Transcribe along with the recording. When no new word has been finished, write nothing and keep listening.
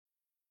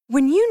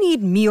When you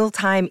need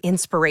mealtime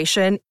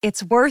inspiration,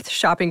 it's worth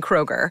shopping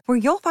Kroger, where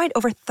you'll find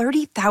over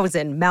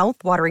 30,000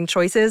 mouth-watering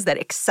choices that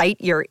excite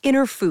your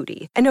inner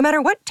foodie. And no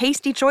matter what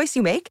tasty choice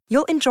you make,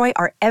 you'll enjoy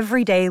our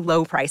everyday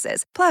low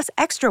prices, plus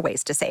extra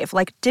ways to save,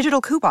 like digital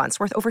coupons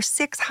worth over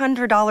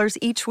 $600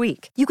 each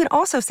week. You can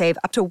also save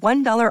up to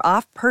 $1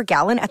 off per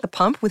gallon at the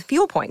pump with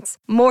fuel points.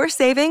 More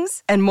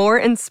savings and more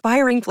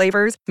inspiring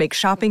flavors make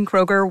shopping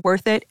Kroger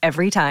worth it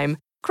every time.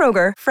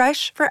 Kroger,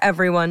 fresh for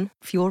everyone.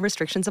 Fuel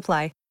restrictions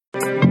apply.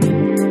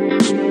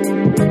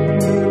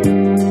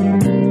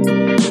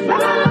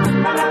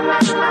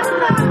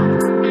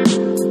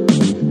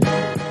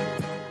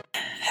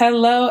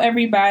 Hello,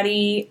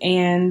 everybody,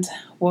 and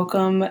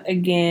welcome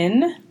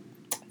again.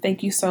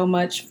 Thank you so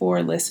much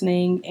for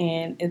listening,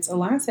 and it's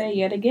Alante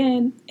yet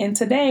again. And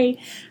today,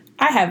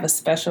 I have a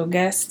special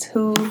guest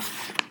who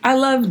I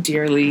love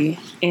dearly,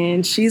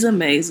 and she's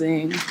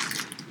amazing.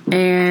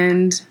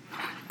 And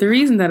the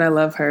reason that I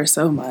love her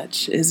so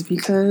much is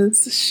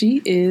because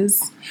she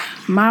is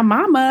my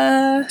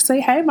mama. Say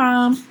hey,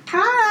 Mom.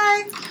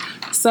 Hi.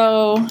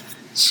 So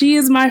she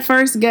is my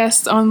first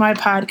guest on my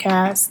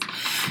podcast,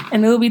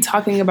 and we'll be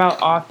talking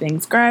about all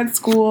things grad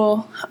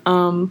school,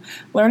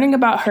 learning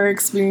about her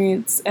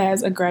experience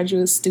as a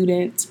graduate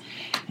student,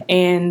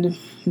 and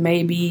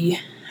maybe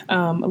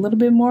a little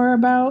bit more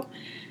about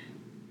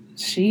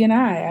she and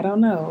I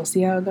don't know. We'll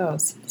see how it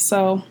goes.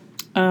 So,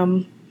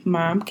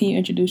 Mom, can you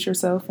introduce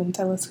yourself and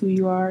tell us who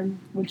you are, and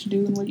what you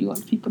do, and what you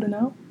want people to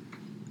know?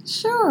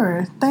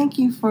 Sure. Thank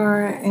you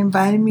for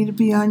inviting me to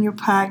be on your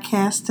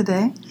podcast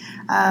today.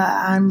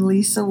 I'm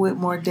Lisa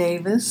Whitmore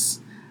Davis.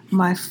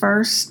 My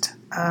first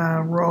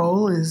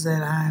role is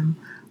that I'm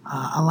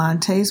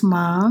Alante's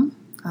mom.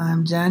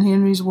 I'm John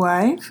Henry's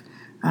wife.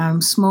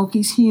 I'm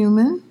Smokey's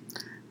human.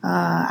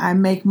 I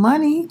make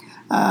money,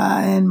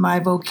 and my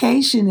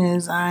vocation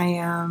is I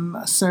am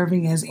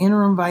serving as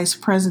Interim Vice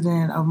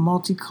President of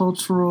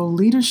Multicultural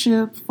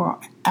Leadership for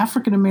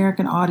African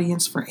American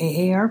Audience for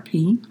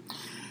AARP.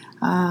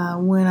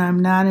 When I'm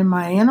not in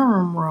my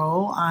interim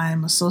role,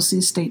 I'm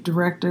Associate State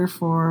Director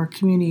for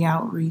Community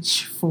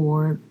Outreach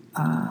for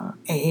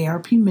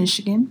AARP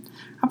Michigan.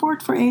 I've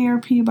worked for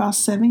AARP about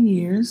 7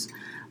 years,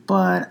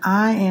 but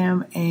I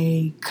am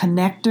a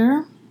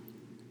connector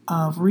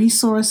of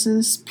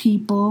resources,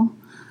 people.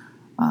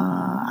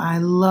 I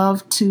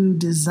love to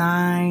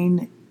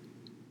design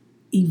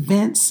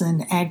events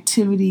and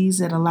activities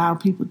that allow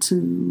people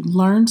to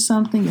learn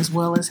something as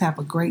well as have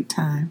a great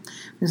time.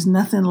 There's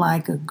nothing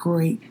like a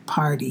great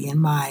party, in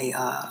my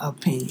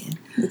opinion.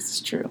 This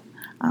is true.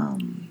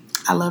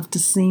 I love to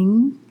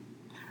sing.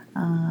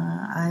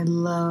 I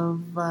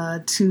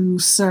love to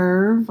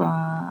serve.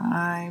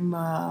 I'm,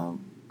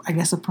 I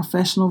guess, a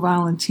professional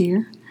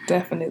volunteer.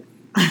 Definitely.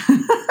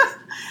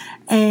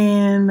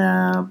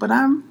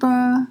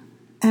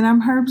 And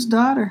I'm Herb's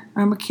daughter.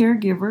 I'm a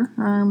caregiver.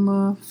 I'm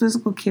a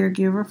physical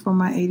caregiver for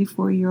my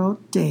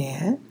 84-year-old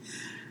dad,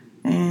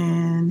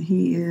 and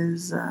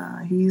he's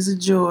a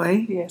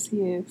joy. Yes,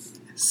 he is.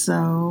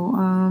 So,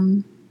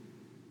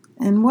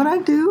 and what I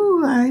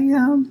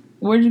do,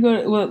 Where'd you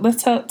go? Well,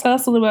 let's tell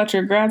us a little about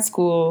your grad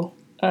school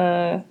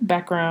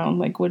background.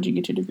 Like, what'd you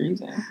get your degrees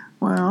in?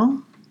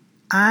 Well,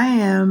 I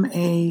am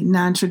a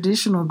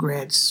non-traditional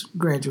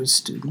graduate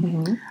student.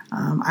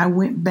 Mm-hmm. I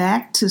went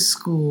back to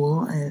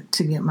school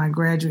to get my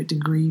graduate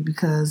degree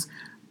because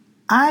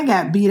I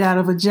got beat out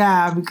of a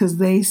job because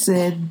they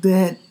said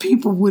that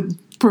people would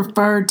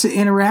prefer to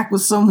interact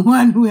with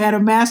someone who had a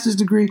master's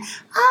degree.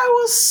 I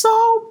was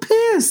so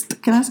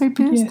pissed. Can I say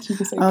pissed? Yes, you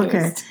can say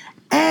okay. Pissed.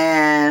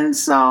 And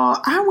so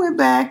I went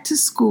back to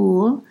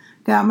school.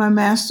 Got my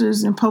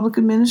master's in public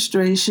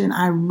administration.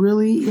 I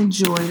really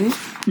enjoyed it.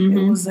 Mm-hmm.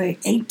 It was a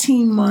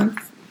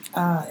 18-month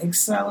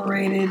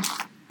accelerated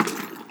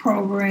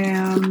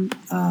program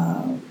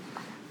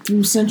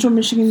through Central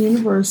Michigan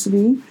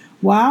University.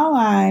 While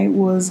I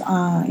was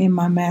in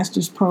my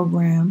master's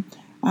program,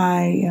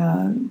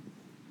 I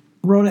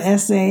wrote an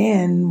essay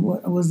and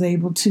was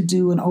able to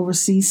do an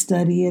overseas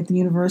study at the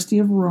University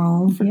of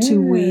Rome for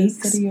 2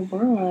 weeks. Study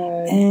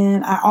abroad.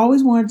 And I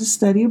always wanted to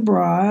study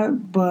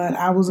abroad, but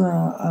I was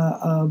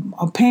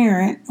a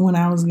parent when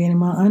I was getting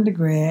my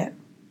undergrad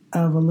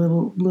of a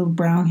little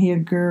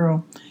brown-haired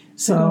girl.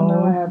 So I don't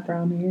know I have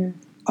brown hair.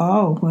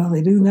 Oh, well,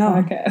 they do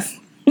now. Podcast.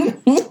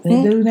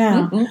 They do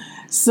now.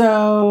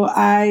 So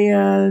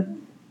I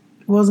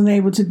wasn't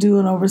able to do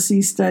an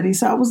overseas study.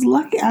 So I was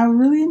lucky. I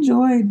really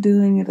enjoyed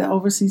doing the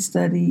overseas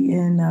study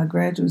in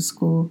graduate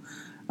school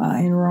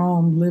in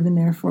Rome, living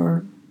there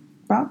for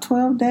about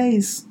 12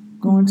 days,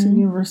 going to the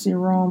University of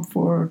Rome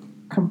for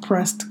a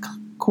compressed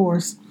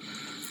course.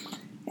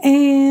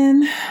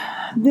 And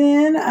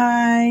then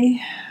a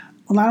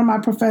lot of my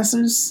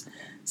professors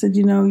said,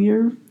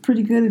 you're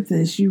pretty good at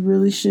this. You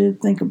really should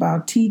think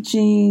about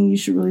teaching. You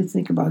should really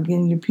think about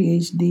getting your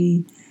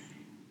Ph.D.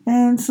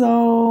 And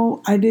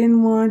so I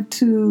didn't want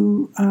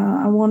to,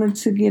 I wanted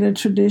to get a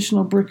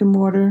traditional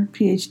brick-and-morter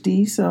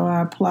Ph.D., so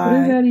I applied. What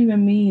does that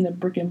even mean, a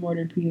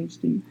brick-and-morter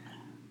Ph.D.?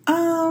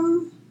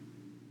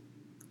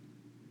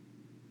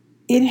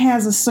 it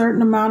has a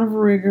certain amount of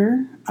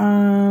rigor.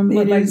 But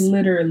it like is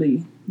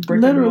literally,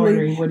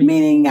 literally, what do you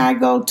meaning I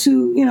go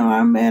to,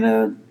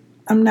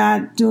 I'm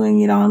not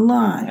doing it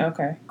online.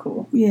 Okay,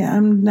 cool. Yeah,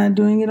 I'm not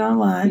doing it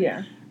online.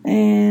 Yeah.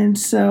 And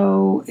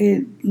so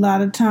a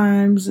lot of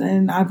times,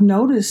 and I've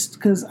noticed,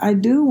 because I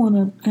do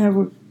want to have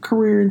a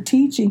career in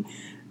teaching,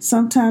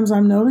 sometimes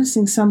I'm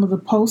noticing some of the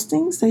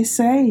postings, they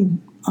say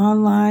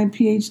online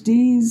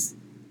PhDs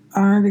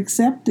aren't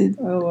accepted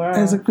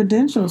as a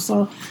credential.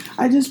 So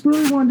I just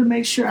really wanted to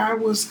make sure I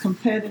was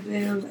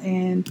competitive,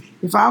 and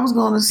if I was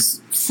going to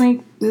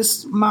sink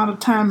this amount of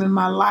time in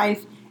my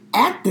life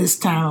at this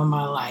time of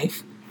my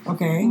life,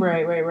 okay,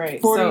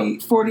 right.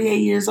 48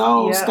 years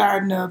old,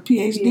 starting a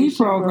PhD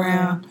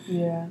program.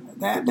 Yeah,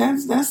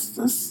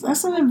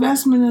 that's an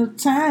investment of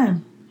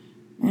time.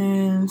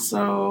 And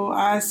so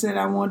I said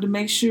I wanted to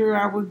make sure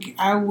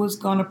I was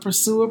going to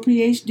pursue a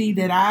PhD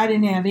that I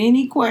didn't have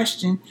any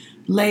question.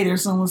 Later,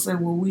 someone said,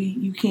 "Well,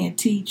 you can't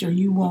teach, or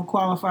you won't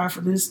qualify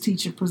for this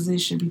teacher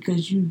position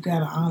because you've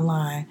got an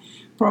online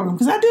program."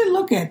 Because I did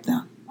look at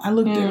them. I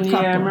looked at a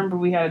couple. Yeah, I remember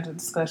we had a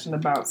discussion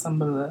about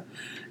some of the,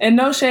 and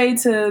no shade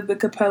to the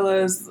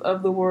Capellas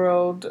of the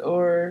world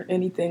or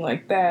anything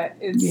like that.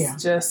 It's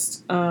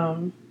just,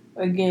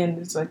 again,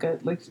 it's like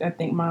I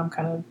think Mom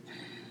kind of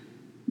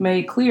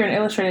made clear and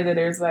illustrated that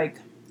there's like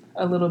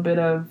a little bit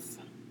of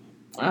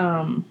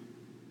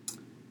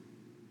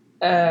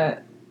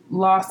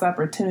lost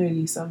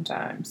opportunity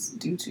sometimes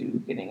due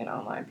to getting an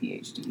online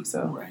PhD.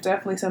 So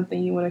definitely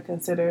something you want to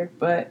consider.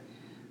 But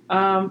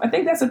I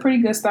think that's a pretty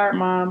good start,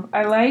 Mom.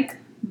 I like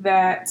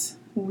that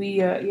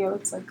we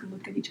let's like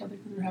look at each other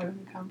because we're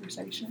having a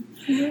conversation.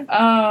 Yeah.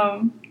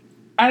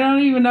 I don't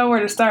even know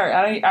where to start.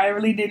 I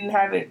really didn't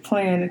have it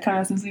planned. Kind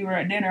of since we were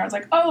at dinner, I was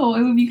like, oh,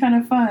 it would be kind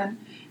of fun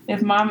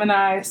if Mom and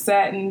I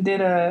sat and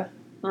did a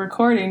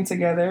recording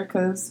together,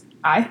 because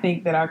I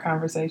think that our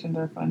conversations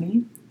are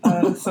funny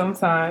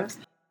sometimes.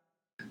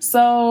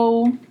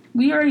 So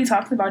we already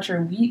talked about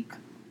your week,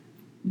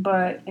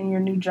 and your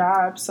new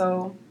job.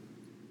 So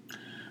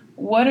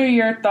what are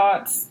your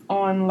thoughts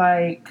on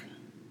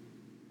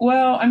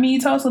you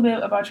told us a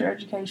bit about your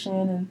education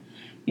and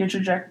your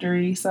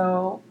trajectory.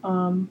 So,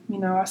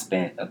 I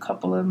spent a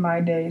couple of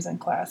my days in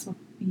class with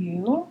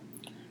you.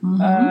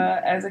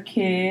 As a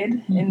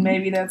kid, and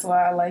maybe that's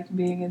why I like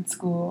being in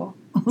school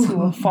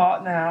to a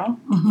fault now.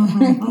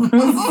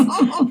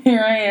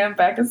 Here I am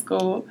back in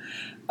school.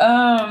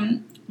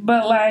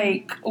 But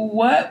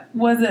what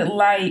was it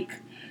like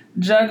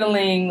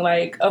juggling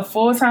a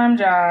full-time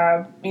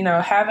job,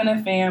 having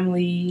a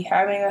family,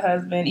 having a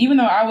husband, even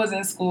though I was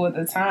in school at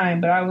the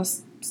time, but I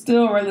was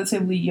still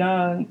relatively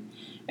young,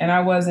 and I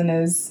was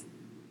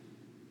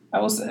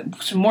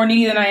more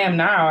needy than I am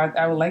now.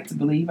 I would like to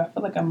believe. I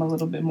feel like I'm a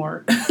little bit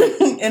more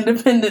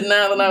independent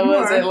now than I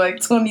was at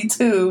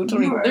 22,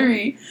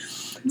 23.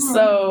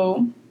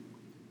 So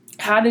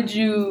how did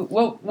you,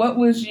 what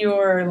was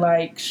your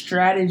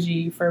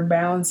strategy for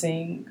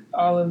balancing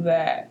all of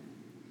that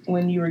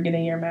when you were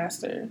getting your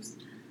master's?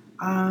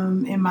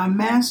 In my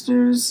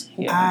master's,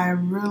 I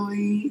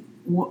really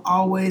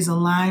always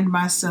aligned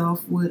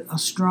myself with a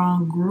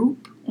strong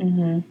group.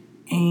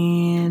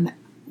 And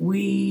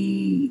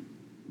we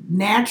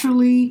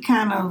naturally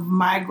kind of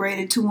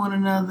migrated to one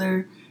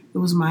another. It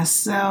was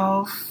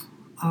myself,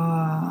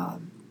 about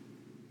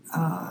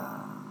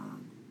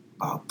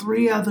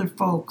 3 other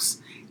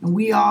folks, and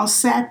we all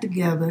sat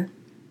together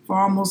for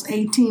almost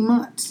 18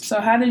 months. So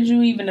how did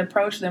you even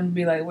approach them to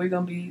be like, we're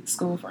going to be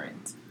school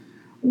friends?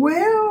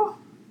 Well,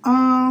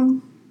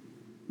 the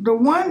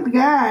one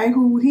guy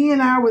who he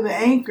and I were the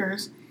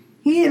anchors,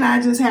 he and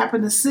I just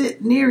happened to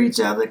sit near each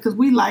other because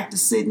we like to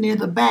sit near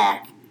the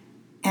back,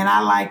 and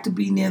I like to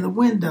be near the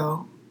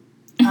window.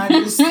 That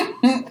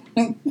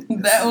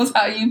was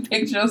how you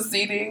picked your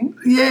seating?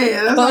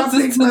 Yeah, that's closest how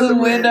I picked to the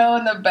window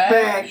in the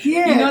back.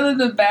 Yeah. You know that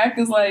the back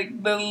is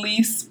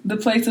the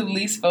place of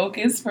least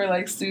focus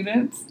for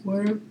students?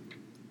 Well,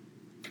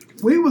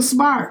 we were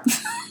smart.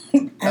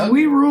 And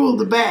we ruled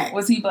the back.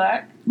 Was he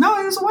black? No,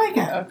 he was a white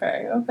guy.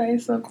 Okay,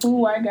 so cool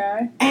white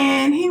guy.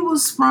 And he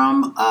was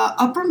from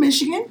Upper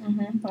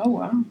Michigan. Oh,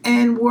 wow.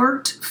 And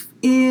worked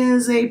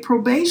as a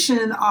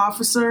probation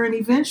officer, and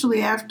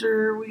eventually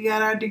after we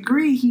got our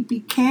degree, he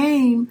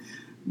became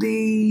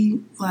the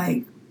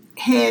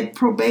head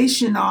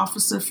probation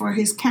officer for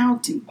his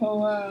county. Oh,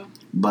 wow.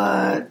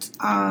 But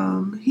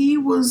he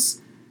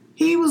was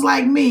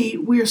like me.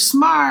 We're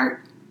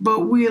smart,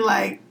 but we're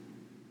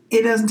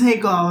it doesn't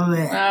take all of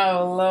that.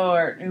 Oh,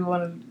 Lord.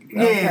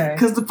 Yeah,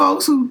 because the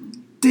folks who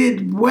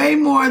did way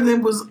more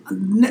than was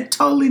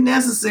totally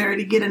necessary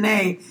to get an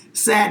A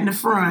sat in the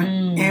front.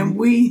 And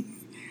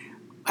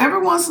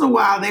every once in a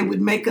while, they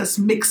would make us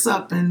mix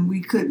up and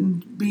we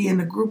couldn't be in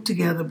a group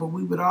together, but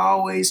we would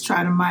always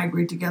try to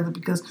migrate together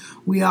because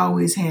we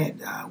always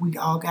had, we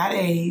all got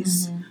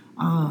A's.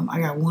 I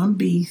got 1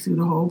 B through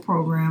the whole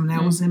program.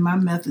 That was in my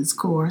methods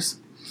course.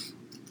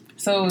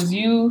 So it was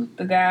you,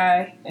 the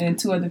guy, and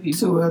 2 other people?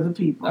 2 other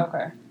people.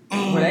 Okay.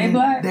 And were they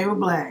black? They were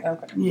black.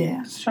 Okay.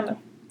 Yeah. Just trying to...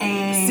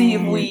 and see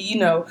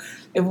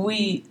if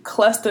we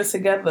cluster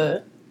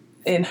together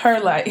in her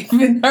life,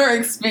 in her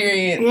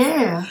experience.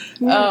 Yeah.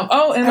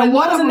 And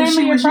what was the name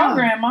of your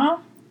program,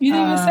 Mom? You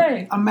didn't even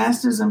say. A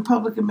master's in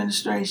public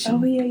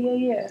administration. Oh,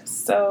 yeah.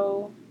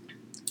 So.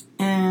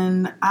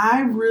 And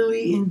I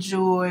really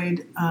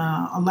enjoyed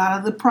a lot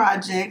of the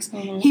projects.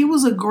 Mm-hmm. He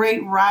was a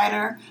great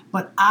writer,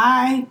 but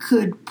I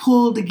could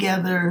pull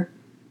together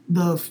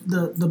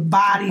the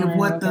body of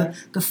what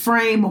the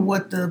frame of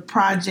what the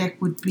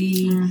project would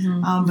be.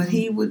 Mm-hmm. But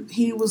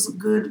he was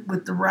good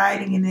with the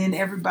writing, and then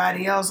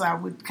everybody else I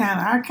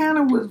kind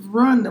of would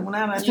run when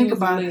I think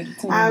about it.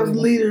 I was the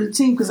leader of the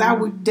team because I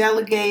would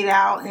delegate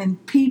out,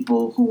 and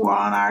people who were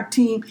on our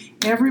team,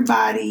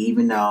 everybody,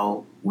 even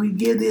though we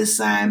give the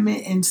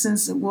assignment, and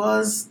since it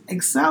was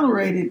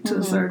accelerated to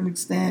a certain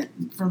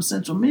extent from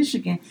Central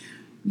Michigan,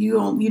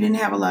 you didn't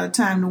have a lot of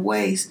time to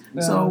waste.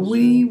 So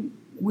we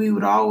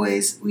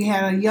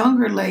had a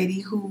younger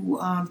lady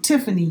who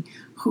Tiffany,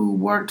 who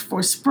worked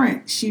for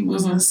Sprint. She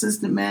was an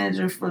assistant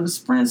manager for the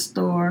Sprint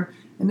store,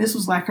 and this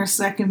was like her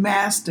second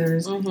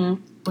master's.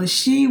 But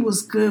she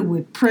was good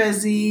with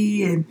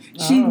Prezi, and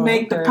she'd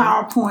make the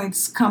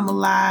PowerPoints come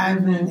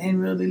alive and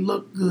really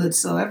look good.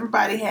 So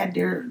everybody had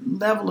their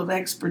level of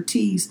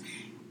expertise,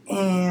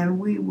 and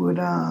we would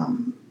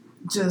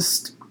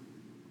just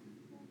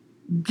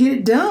get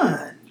it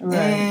done. Right.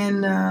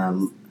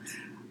 And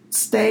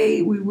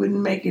we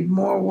wouldn't make it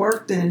more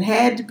work than it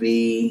had to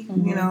be,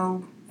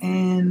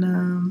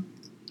 and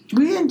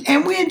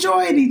we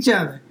enjoyed each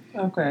other.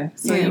 Okay,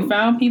 so you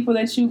found people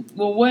that you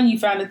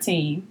found a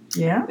team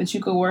that you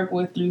could work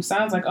with through,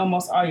 sounds like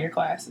almost all your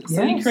classes. Yes.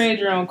 So you created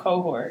your own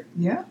cohort.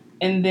 Yeah.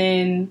 And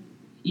then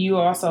you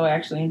also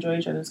actually enjoy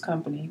each other's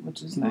company,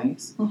 which is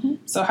nice. Mm-hmm.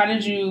 So how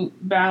did you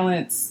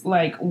balance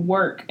like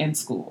work and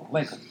school?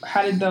 Like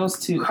how did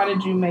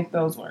you make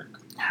those work?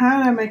 How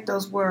did I make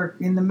those work?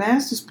 In the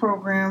master's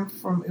program,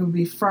 it would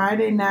be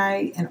Friday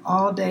night and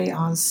all day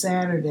on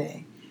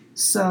Saturday.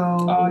 So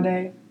all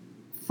day?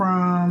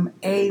 From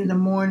 8 in the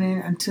morning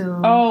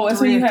until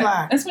 3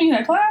 o'clock. That's when you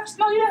had class?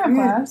 No, you didn't have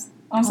class.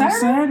 On Saturday? On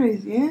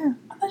Saturdays, yeah.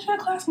 I thought you had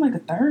class on like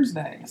a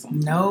Thursday or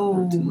something.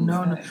 No.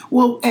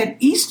 Well, at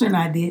Eastern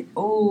I did.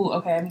 Oh,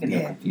 okay. I'm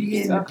getting confused.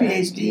 You get the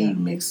Ph.D.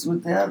 mixed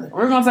with the other.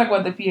 We're going to talk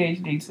about the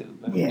Ph.D. too.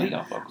 But we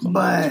don't focus on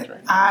that.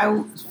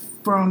 But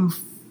from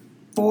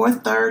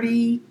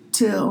 4:30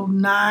 till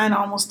 9,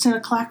 almost 10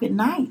 o'clock at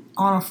night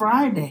on a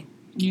Friday.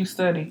 You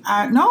study?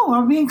 No,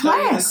 I'll be in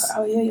class.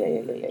 Oh, yeah.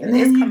 And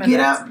then you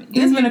get up.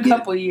 It's been a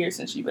couple of years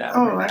since you've been out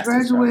of I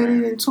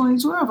graduated in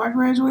 2012. I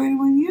graduated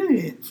when you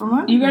did from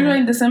undergrad. You graduated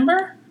in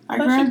December?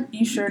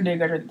 You sure did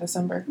graduate in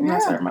December. Yeah. I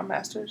started my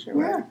master's.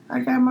 Right. I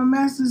got my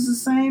master's the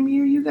same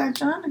year you got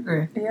your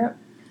undergrad. Yep.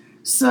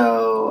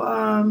 So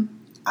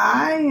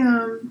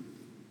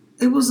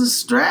it was a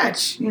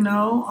stretch,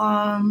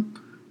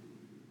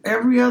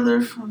 every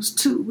other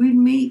we'd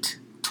meet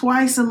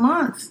twice a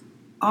month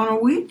on a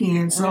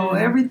weekend. So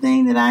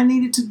everything that I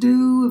needed to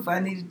do, if I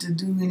needed to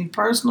do any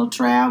personal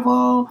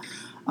travel,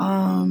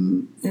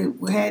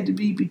 it had to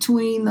be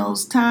between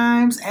those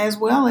times, as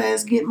well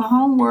as get my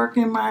homework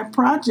and my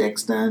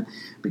projects done,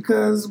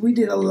 because we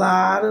did a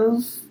lot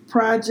of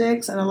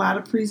projects and a lot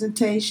of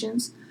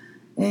presentations.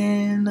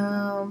 And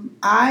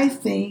I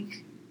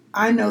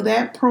know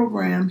that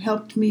program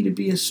helped me to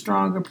be a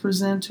stronger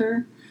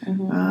presenter.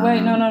 Mm-hmm.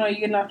 Wait, no, you're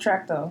getting off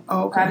track though.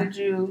 Okay. How did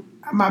you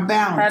balance?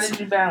 How did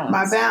you balance?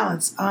 My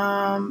balance.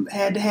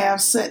 Had to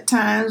have set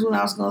times when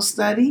I was going to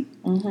study.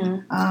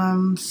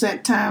 Mm-hmm.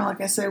 Set time,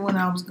 like I said, when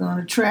I was going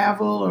to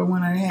travel or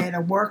when I had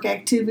a work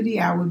activity,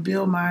 I would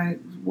build my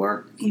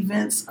work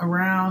events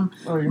around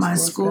my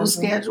school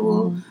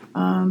schedule.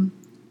 Mm-hmm.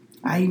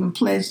 I even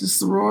pledged a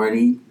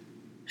sorority.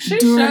 She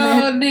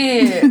sure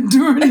did.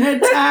 During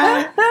that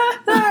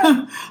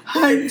time,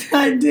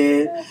 I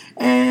did,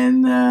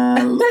 and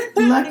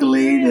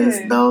luckily,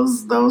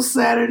 those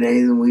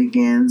Saturdays and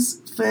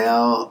weekends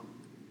fell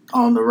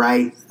on the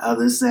right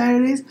other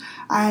Saturdays.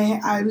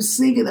 I was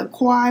singing a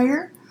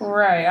choir.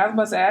 Right. I was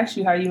about to ask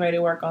you how you made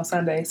it work on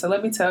Sunday. So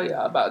let me tell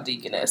y'all about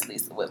Deaconess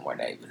Lisa Whitmore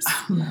Davis.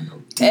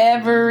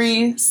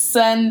 Every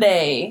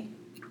Sunday,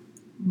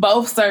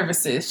 both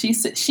services, she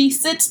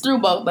sits through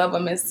both of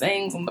them and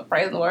sings on the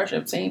praise and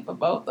worship team for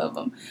both of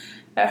them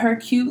at her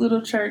cute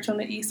little church on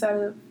the east side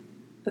of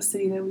the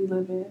city that we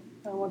live in.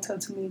 I don't want to tell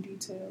too many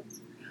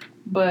details.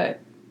 But,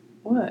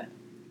 what?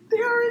 They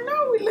already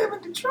know we live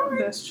in Detroit.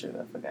 That's true.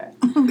 I forgot.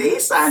 The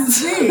east side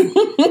is big.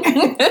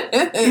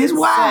 It's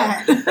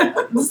wide.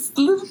 This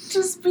little,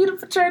 just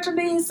beautiful church on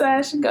the east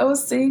side. She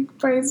goes sing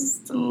praises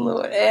to the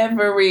Lord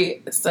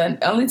every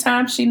Sunday. Only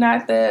time she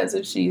not there is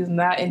if she is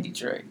not in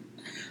Detroit.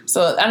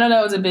 So I know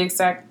that was a big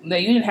that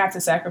you didn't have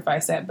to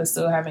sacrifice that, but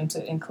still having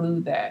to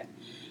include that.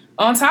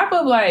 On top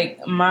of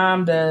like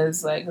mom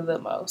does like the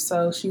most.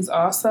 So she's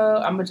also,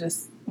 I'm gonna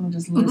just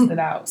list it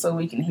out so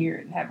we can hear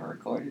it and have it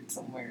recorded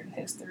somewhere in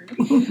history.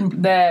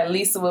 That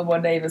Lisa Whitmore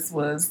Davis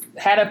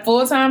had a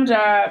full-time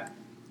job.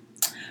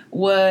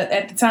 Was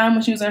at the time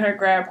when she was in her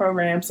grad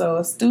program. So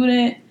a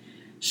student,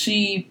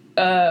 she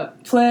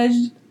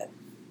pledged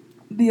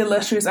the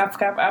illustrious Alpha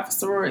Kappa Alpha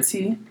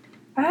sorority.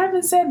 I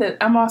haven't said that.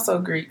 I'm also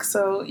Greek.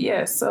 So,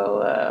 yeah.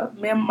 So,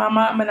 my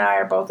mom and I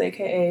are both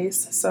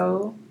AKAs.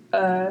 So,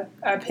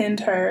 I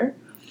pinned her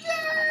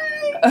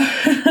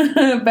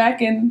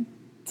back in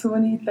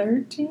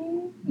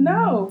 2013.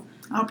 No.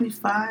 I'll be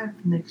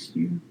 5 next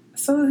year.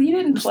 So you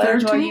didn't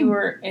pledge 13. While you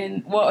were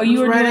in. Well, you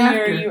were right doing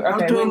after. your. I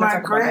was Okay, doing my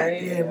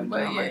grad.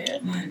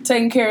 Yeah.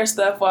 Taking care of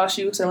stuff while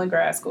she was still in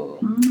grad school,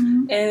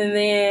 and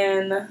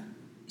then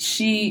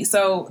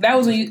So that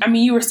was when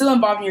you were still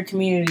involved in your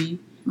community.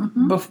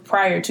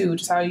 Prior to,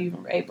 which is how you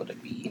were able to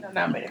be,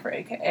 nominated for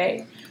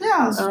AKA.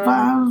 Yeah,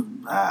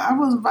 I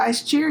wasn't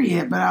vice chair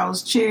yet, but I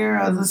was chair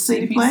of the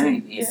city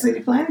planning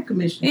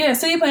commission. Yeah,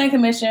 city planning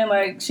commission.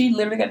 Like, she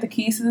literally got the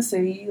keys to the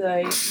city.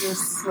 Like,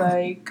 just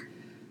like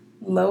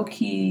low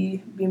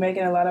key, be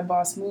making a lot of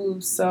boss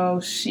moves.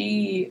 So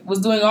she was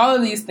doing all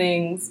of these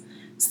things,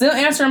 still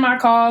answering my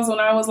calls when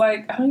I was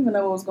like, I don't even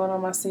know what was going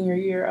on my senior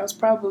year. I was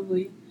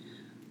probably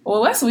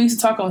that's what we used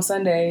to talk on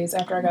Sundays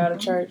after I got out of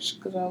church,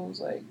 because I was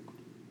like.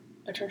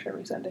 At church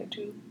every Sunday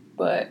too,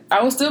 but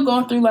I was still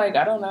going through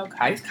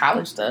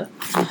college stuff,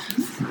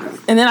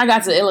 and then I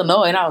got to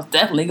Illinois and I was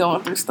definitely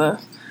going through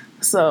stuff.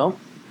 So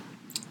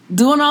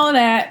doing all of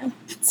that,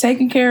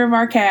 taking care of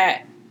our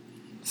cat,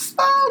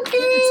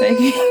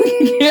 taking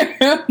care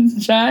of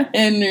John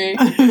Henry,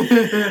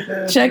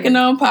 checking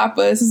on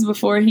Papa. This is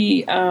before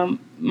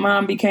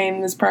mom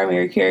became his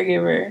primary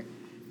caregiver,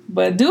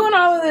 but doing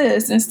all of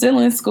this and still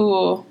in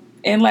school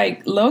and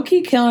like low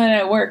key killing it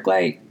at work,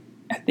 like.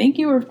 I think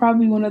you were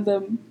probably one of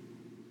the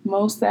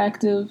most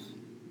active.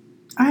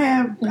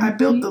 I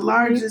built the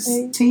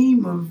largest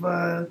team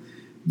of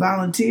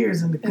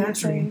volunteers in the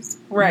country.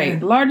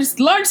 Right. Yeah. Largest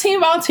team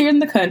of volunteers in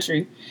the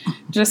country.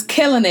 Just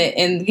killing it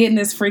and getting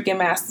this freaking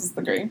master's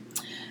degree.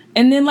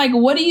 And then, like,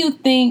 what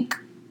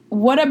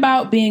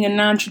about being a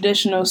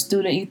non-traditional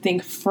student you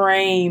think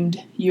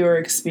framed your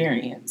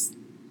experience?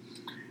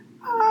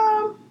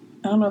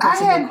 I don't know if that's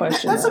a good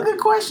question. That's a good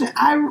question.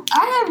 I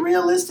had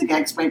realistic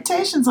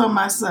expectations on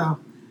myself.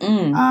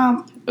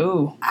 I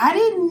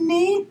didn't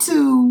need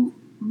to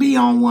be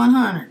on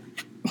 100.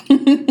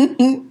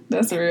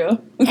 That's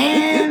real.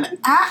 And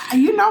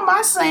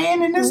my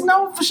saying, and there's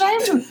no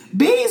shame to it.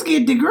 B's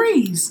get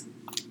degrees.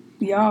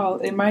 Y'all,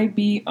 it might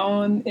be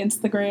on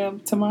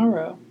Instagram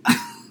tomorrow.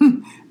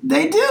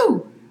 They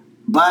do,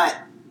 but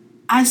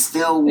I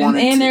still want.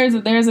 And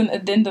there's an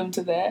addendum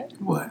to that.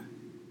 What?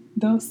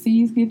 Don't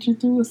C's get you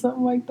through or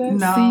something like that?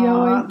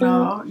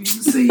 No, you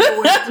see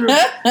your way through.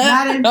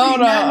 Not in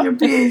your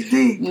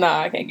PhD. No,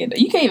 I can't get that.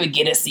 You can't even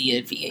get a C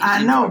at PhD.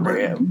 I know,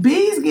 but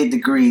B's get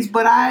degrees,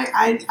 but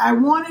I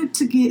wanted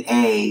to get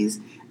A's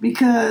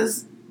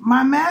because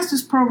my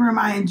master's program,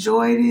 I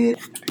enjoyed it.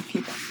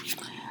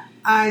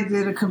 I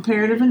did a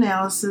comparative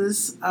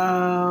analysis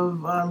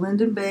of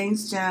Lyndon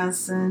Baines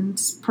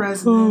Johnson's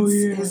presidents,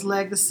 his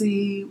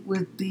legacy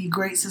with the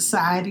Great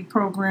Society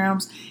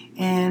programs,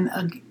 and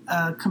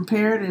a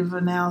comparative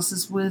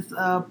analysis with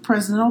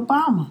President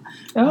Obama.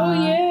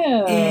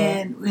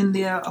 And in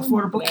the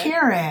Affordable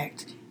Care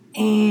Act.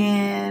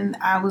 And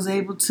I was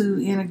able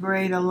to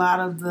integrate a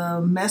lot of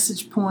the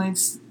message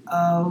points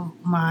of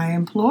my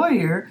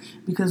employer,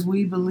 because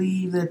we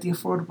believe that the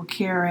Affordable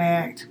Care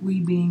Act,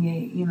 we being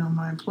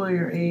my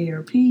employer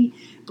AARP,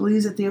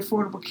 believes that the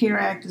Affordable Care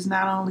Act is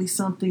not only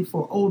something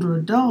for older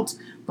adults,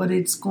 but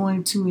it's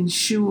going to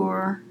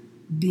ensure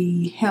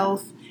the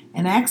health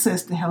and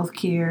access to health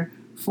care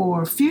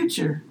for the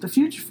future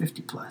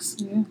 50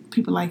 plus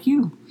people like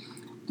you.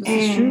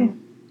 This is true.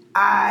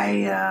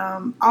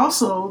 I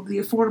also, the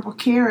Affordable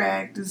Care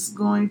Act is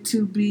going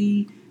to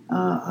be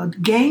a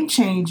game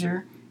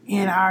changer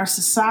in our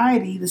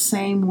society, the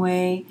same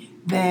way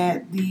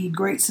that the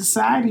Great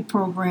Society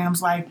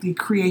programs, like the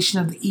creation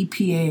of the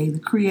EPA, the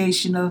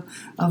creation of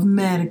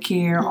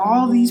Medicare,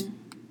 all these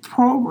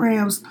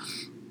programs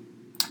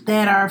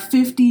that are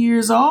 50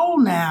 years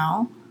old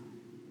now,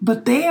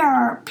 but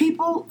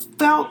people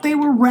felt they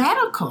were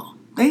radical.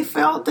 They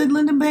felt that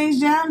Lyndon Baines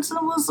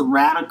Johnson was a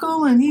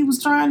radical and he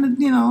was trying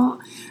to,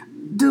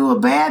 do a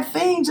bad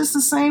thing, just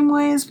the same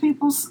way as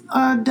people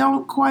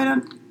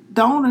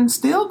don't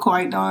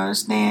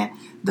understand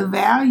the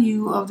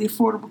value of the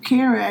Affordable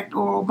Care Act,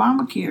 or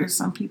Obamacare, as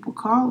some people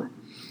call it.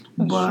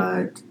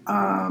 But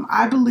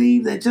I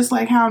believe that just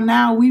like how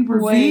now we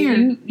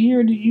revere... Wait,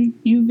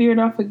 you veered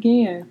off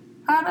again.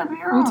 How did I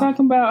veer off? We're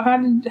talking about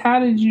how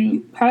did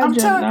you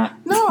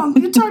not... No,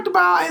 you talked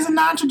about as a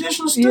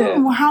non-traditional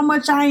student how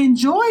much I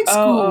enjoyed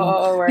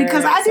school. Right,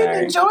 because I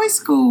didn't enjoy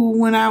school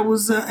when I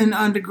was in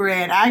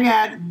undergrad.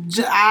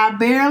 I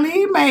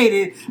barely made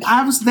it.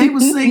 They were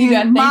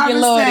singing Marvin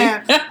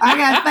Sapp. I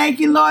got Thank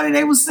You, Lordy.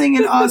 They were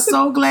singing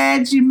So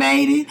Glad You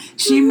Made It.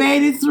 She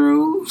made it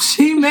through.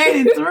 She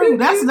made it through.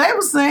 That's what they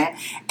were saying.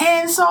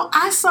 And so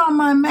I saw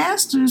my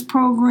master's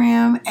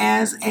program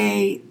as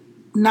a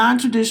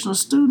non-traditional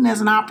student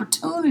as an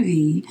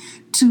opportunity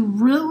to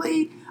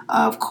really,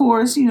 of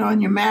course, in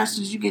your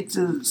master's you get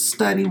to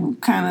study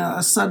kind of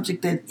a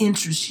subject that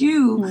interests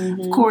you.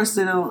 Of course,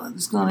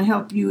 it's going to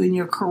help you in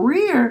your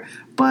career,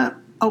 but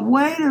a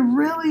way to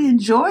really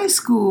enjoy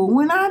school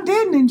when I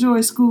didn't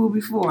enjoy school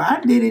before.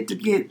 I did it to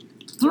get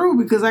through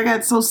because I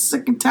got so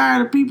sick and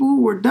tired of people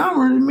who were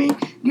dumber than me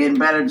getting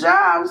better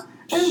jobs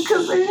and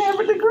because they didn't have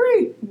a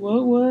degree.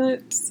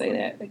 What? Say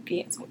that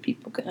again so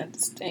people can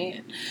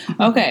understand.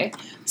 Okay,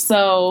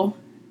 so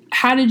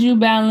how did you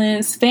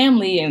balance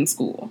family and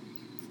school?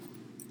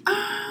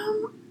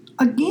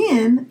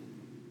 Again,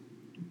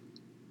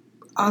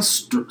 a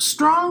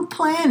strong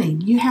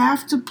planning. You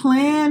have to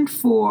plan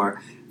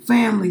for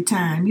family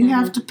time. You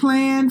have to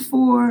plan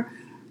for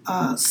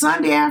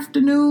Sunday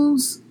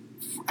afternoons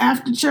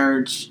after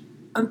church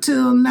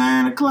until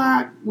 9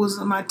 o'clock was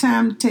my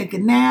time to take a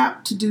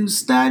nap, to do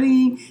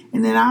studying,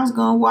 and then I was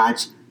going to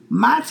watch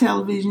my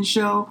television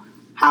show,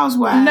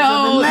 Housewives of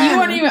Atlanta. You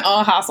weren't even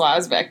on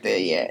Housewives back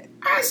then yet.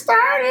 I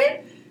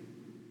started.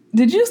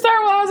 Did you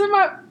start while I was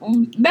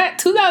in that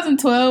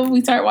 2012?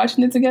 We started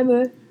watching it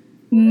together?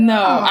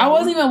 No, I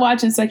wasn't even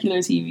watching secular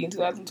TV in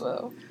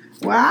 2012.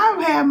 Well,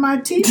 I had my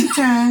TV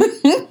time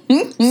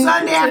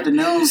Sunday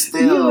afternoon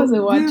still. You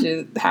wasn't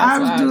watching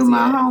Housewives. I was doing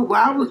my home.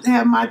 Well, I would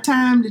have my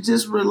time to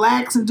just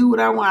relax and do what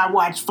I want. I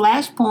watch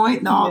Flashpoint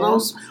and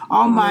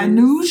all my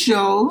news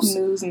shows.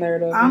 News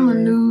nerd. I'm a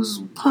news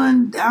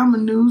nerd.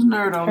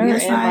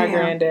 Yes, and I my am.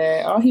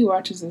 granddad. All he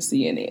watches is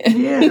CNN.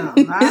 Yeah,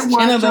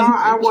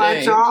 I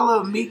watch all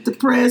of them. Meet the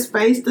Press,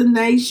 Face the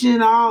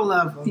Nation, all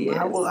of them. Yes.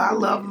 I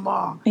love them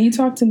all. And you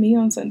talked to me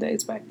on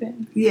Sundays back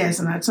then. Yes,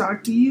 and I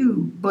talked to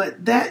you. But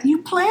you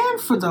plan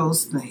for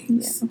those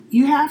things. Yeah.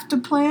 You have to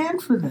plan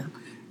for them.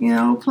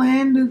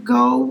 Plan to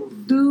go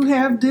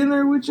have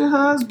dinner with your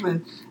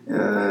husband,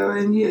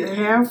 and you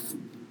have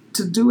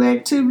to do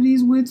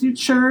activities with your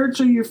church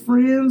or your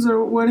friends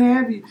or what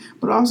have you.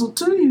 But also,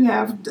 too, you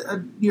have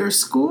your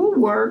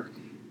schoolwork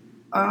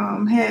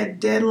had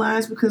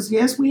deadlines because,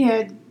 yes, we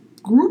had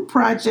group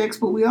projects,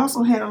 but we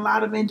also had a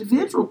lot of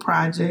individual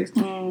projects.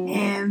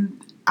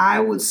 And I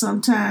would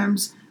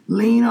sometimes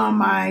lean on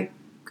my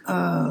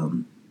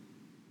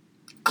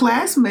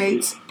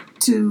classmates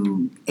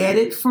to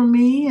edit for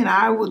me, and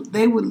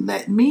they would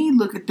let me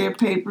look at their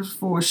papers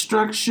for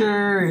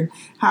structure and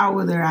how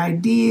were their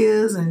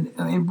ideas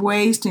and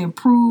ways to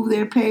improve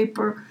their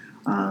paper,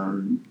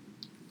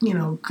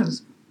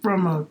 because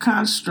from a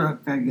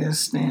construct, I guess,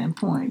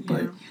 standpoint. Yeah.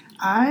 But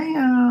I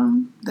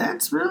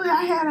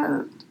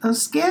had a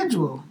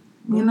schedule,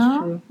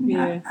 True.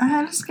 Yeah. I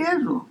had a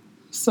schedule.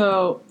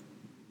 So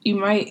you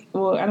might,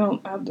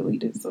 I'll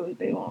delete it so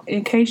they won't.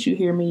 In case you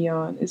hear me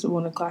yawn, it's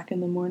 1 o'clock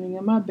in the morning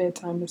and my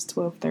bedtime is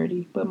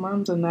 12:30. But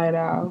Mom's a night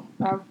owl.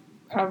 I've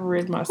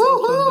rid myself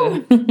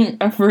of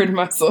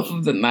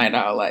the night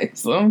owl life,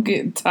 so I'm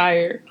getting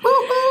tired.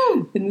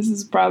 Woo-hoo! And this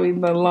is probably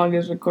the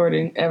longest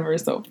recording ever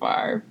so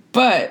far.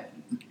 But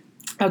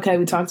okay,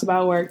 we talked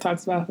about work,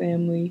 talked about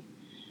family.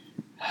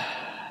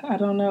 I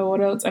don't know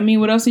what else.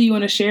 What else do you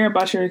want to share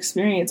about your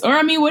experience? Or,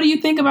 what do you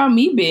think about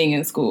me being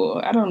in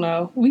school? I don't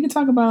know. We can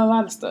talk about a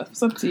lot of stuff.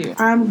 It's up to you.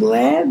 I'm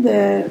glad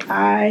that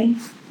I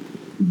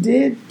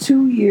did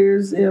 2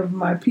 years of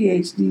my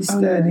Ph.D.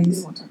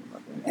 studies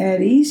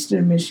at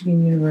Eastern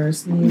Michigan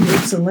University in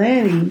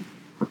Ypsilanti.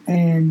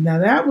 And now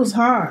that was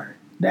hard.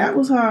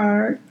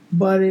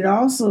 But it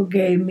also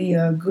gave me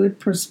a good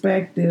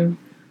perspective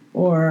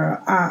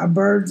or a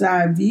bird's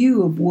eye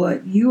view of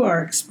what you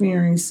are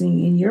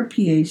experiencing in your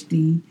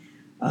Ph.D.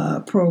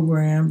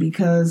 Program,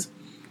 because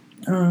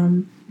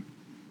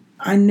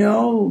I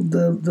know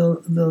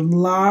the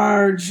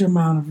large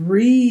amount of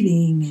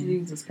reading.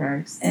 Jesus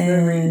Christ.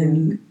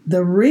 And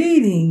the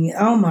reading,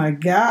 oh my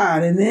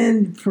God. And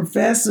then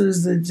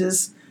professors that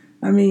just,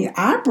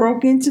 I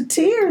broke into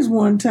tears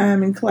one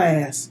time in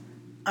class.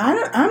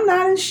 I'm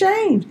not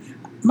ashamed.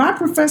 My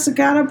professor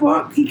got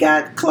up, he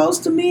got close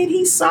to me and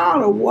he saw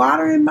the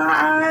water in my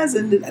eyes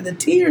and the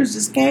tears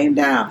just came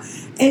down.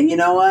 And you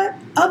know what?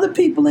 Other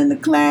people in the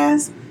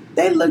class,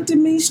 they looked at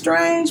me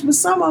strange, but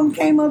some of them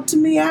came up to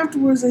me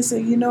afterwards. They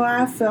said,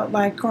 I felt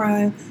like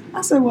crying.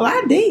 I said, well,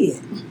 I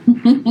did.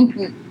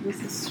 This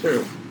is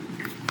true.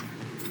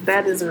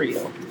 That is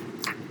real.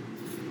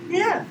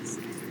 Yes.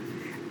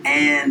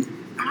 And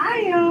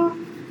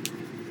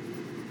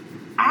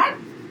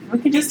we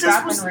can just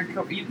stop and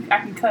record. I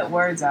can cut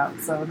words out,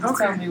 so just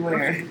tell me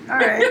where. Okay. All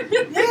right.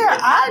 Yeah,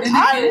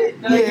 got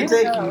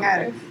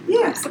it.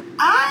 Yes,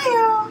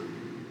 I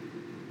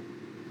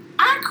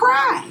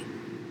cried.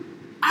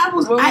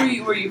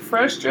 Were you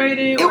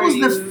frustrated? It was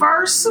the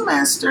first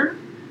semester.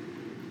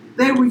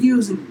 They were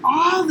using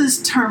all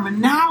this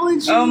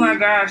terminology. Oh my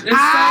gosh, it's so much.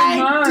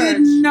 I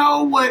didn't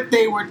know what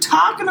they were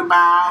talking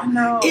about.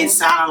 No. It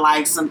sounded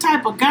like some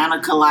type of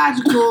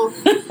gynecological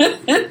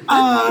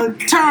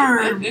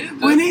term.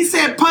 When he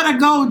said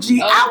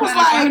pedagogy, I was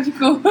like,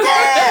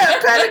 yeah,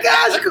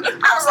 pedagogical.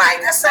 I was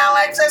like, that sounds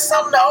like just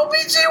something the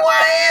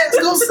OBGYN's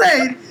gonna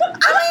say.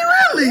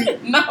 Really?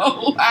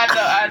 No, I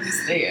know, I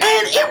understand.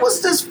 And it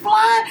was just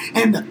flying,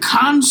 and the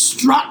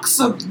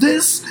constructs of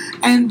this,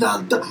 and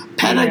the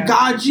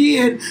pedagogy,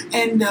 and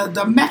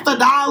the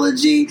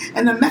methodology,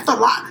 and the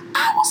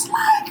I was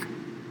like,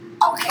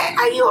 okay,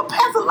 are you a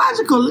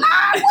pathological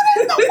lie? What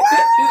in the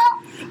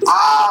world?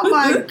 Oh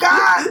my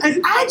God.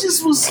 And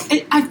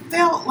I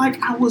felt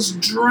like I was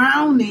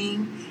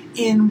drowning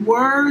in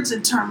words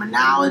and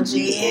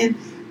terminology, and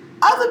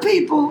other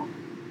people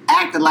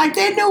acted like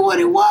they knew what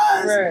it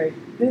was. Right.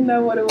 Didn't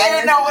know what it was. They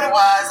didn't know what it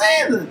was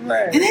either.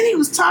 Right. And then he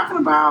was talking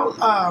about,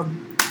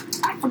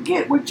 I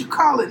forget what you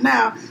call it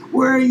now,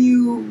 where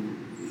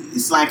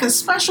it's like a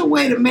special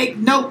way to make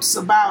notes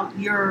about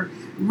your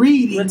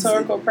readings.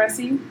 Rhetorical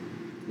pressing?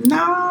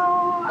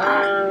 No.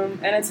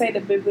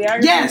 Annotated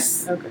bibliography?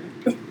 Yes. Okay.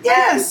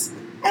 Yes.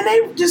 And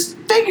they just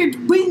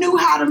figured we knew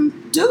how to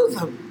do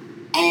them.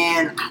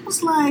 And I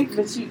was like...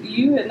 But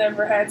you had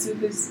never had to,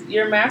 because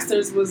your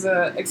master's was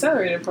a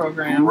accelerated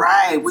program.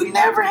 Right. We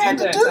never had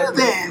to do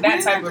that.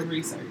 That type of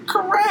research.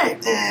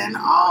 Correct. And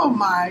oh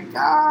my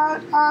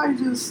God,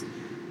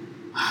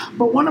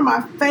 but one of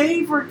my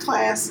favorite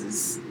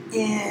classes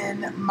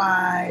in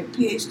my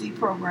Ph.D.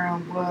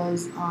 program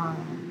was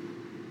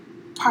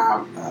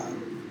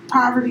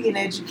poverty and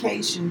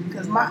education,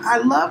 because I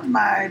loved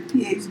my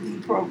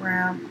Ph.D.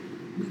 program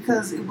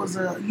because it was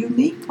a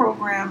unique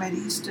program at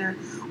Eastern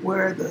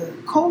where the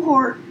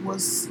cohort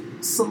was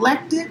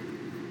selected.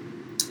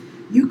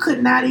 You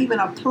could not even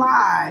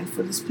apply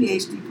for this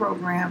PhD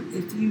program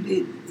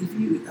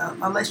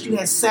unless you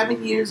had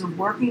 7 years of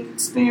working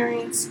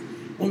experience,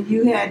 and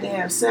you had to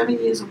have 7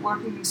 years of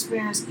working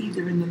experience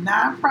either in the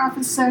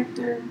nonprofit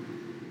sector,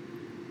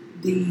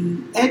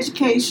 the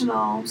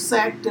educational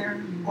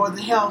sector, or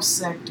the health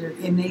sector.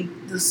 And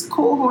this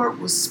cohort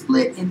was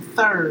split in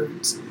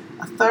thirds.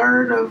 A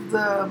third of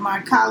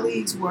my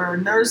colleagues were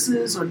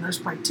nurses or nurse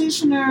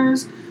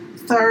practitioners. A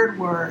third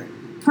were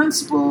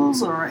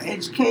principals or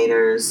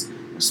educators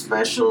or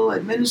special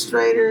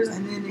administrators.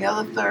 And then the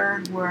other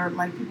third were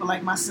like people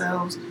like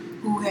myself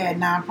who had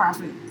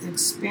nonprofit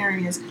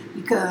experience,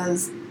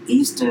 because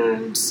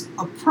Eastern's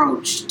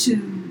approach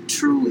to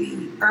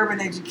truly urban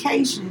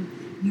education,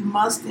 you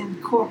must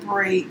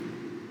incorporate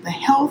the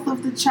health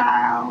of the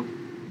child,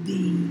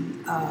 the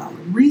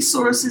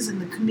resources in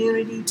the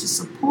community to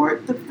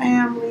support the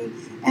family,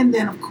 and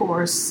then, of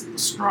course,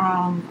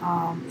 strong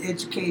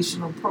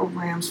educational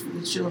programs for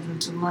the children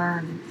to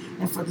learn,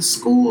 and for the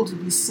school to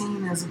be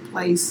seen as a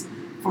place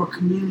for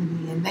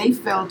community. And they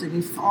felt that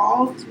if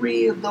all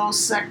three of those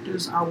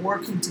sectors are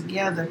working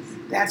together,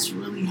 that's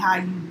really how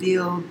you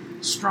build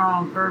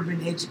strong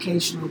urban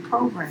educational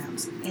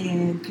programs.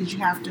 And because you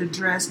have to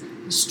address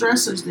the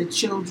stressors that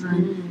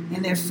children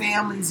and their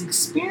families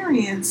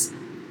experience,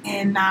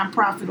 and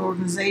nonprofit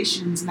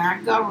organizations,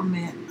 not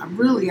government,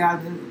 really are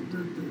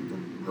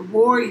the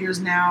warriors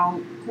now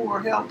who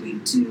are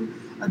helping to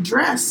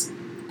address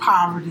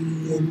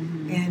poverty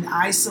and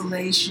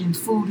isolation,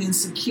 food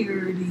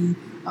insecurity,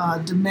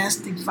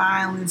 domestic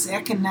violence,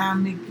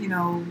 economic,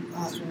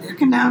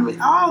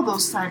 all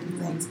those type of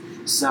things.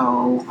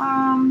 So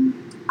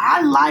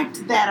I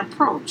liked that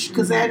approach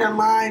because that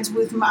aligns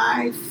with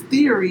my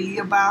theory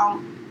about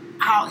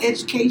how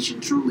education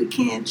truly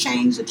can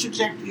change the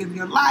trajectory of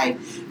your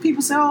life.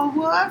 People say, oh,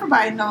 well,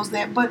 everybody knows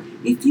that. But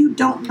if you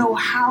don't know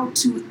how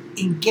to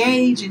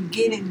engage and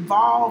get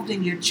involved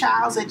in your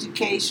child's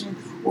education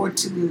or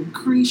to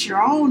increase your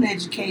own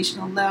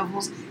educational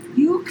levels,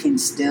 you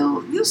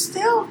still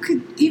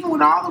could, even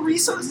with all the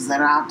resources that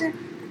are out there,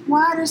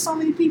 why are there so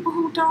many people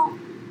who don't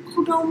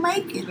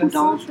make it, who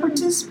don't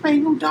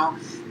participate, who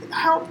don't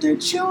help their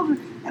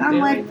children? And I'm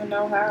like,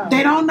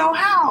 they don't know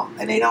how,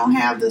 and they don't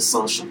have the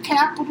social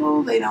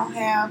capital. They don't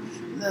have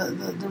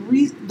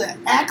the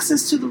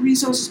access to the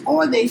resources,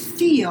 or they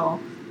feel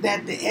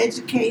that the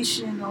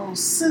educational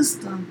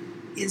system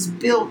is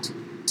built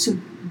to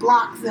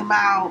block them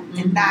out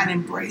and not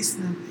embrace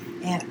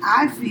them. And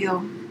I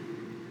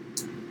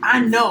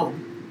know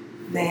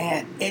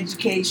that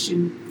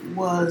education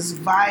was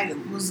vital,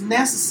 was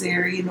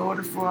necessary in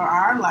order for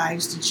our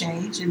lives to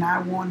change, and I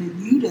wanted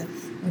you to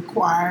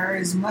acquire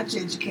as much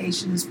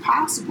education as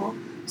possible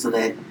so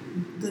that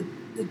the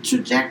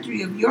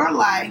trajectory of your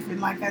life,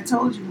 and like I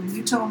told you, when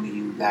you told me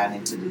you got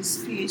into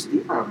this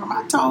PhD program,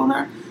 I told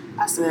her,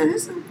 I said,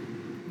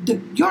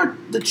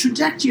 the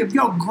trajectory of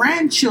your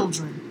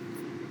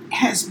grandchildren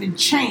has been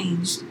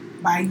changed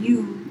by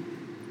you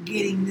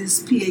getting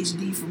this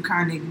PhD from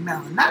Carnegie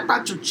Mellon. Not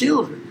about your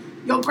children,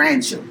 your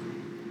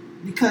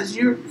grandchildren, because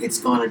it's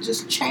going to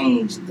just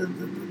change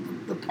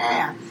the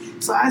path.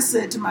 So I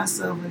said to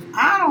myself, if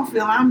I don't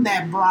feel I'm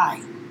that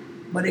bright,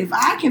 but if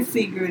I can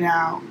figure it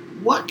out,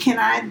 what can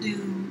I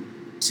do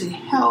to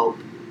help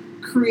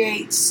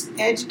create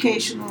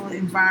educational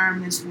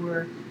environments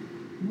where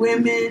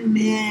women,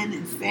 men,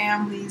 and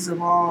families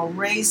of all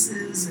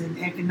races and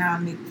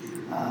economic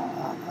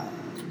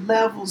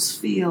levels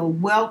feel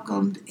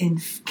welcomed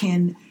and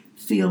can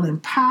feel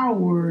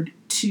empowered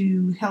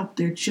to help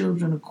their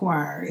children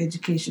acquire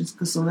education.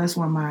 So that's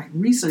why my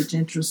research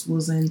interest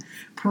was in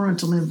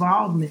parental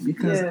involvement,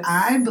 because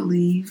I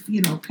believe,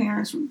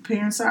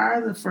 parents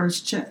are the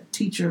first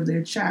teacher of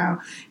their child.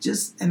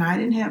 And I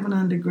didn't have an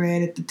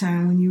undergrad at the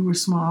time when you were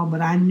small, but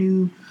I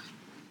knew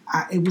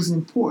it was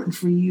important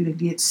for you to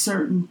get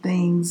certain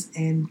things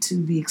and to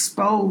be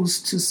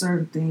exposed to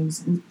certain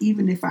things. And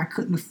even if I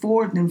couldn't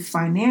afford them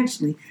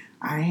financially,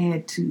 I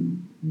had to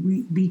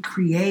be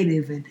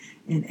creative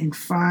and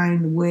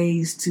find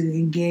ways to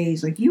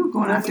engage. Like you were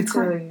going out to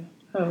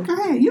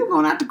you were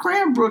going out to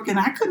Cranbrook, and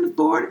I couldn't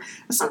afford it.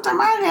 And sometimes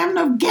I didn't have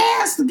enough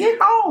gas to get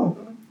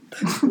home.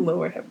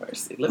 Lord have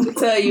mercy. Let me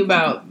tell you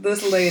about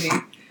this lady,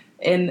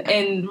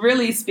 and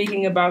really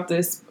speaking about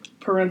this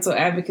parental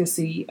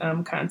advocacy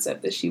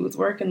concept that she was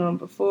working on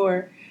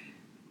before.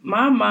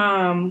 My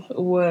mom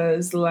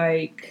was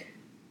like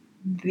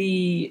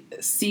the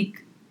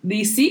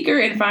seeker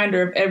and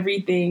finder of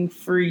everything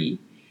free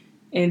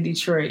in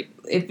Detroit.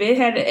 If it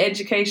had an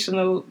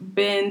educational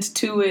bend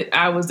to it,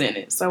 I was in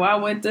it. So I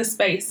went to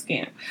space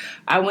camp.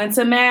 I went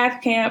to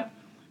math camp.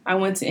 I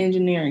went to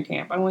engineering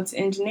camp. I went to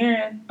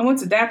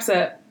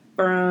DAPSEP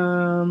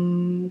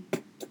from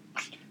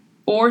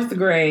 4th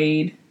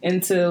grade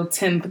until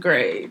 10th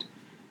grade.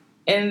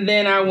 And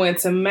then I went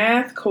to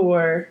math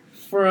corps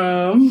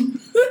from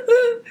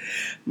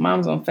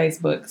Mom's on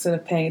Facebook instead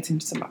of paying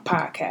attention to my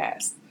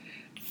podcast.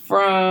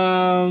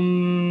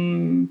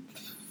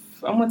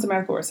 I went to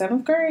math corps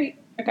 7th grade.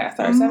 I got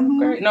started 7th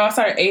grade. No, I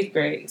started 8th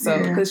grade. So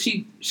because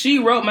she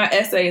wrote my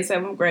essay in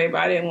 7th grade,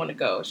 but I didn't want to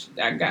go.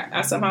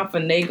 I somehow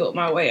finagled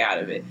my way out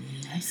of it.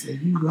 I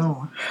said, you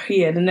going?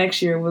 Yeah, the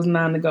next year was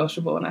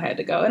non-negotiable, and I had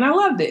to go, and I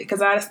loved it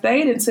because I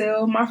stayed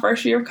until my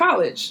first year of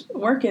college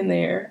working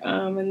there,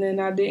 and then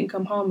I didn't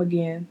come home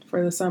again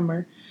for the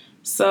summer.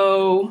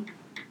 So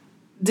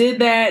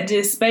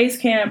did space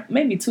camp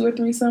maybe 2 or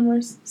 3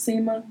 summers,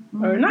 SEMA,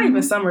 or not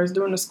even summers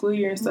during the school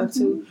year and stuff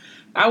too.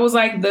 I was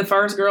like the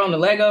first girl on the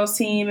Legos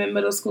team in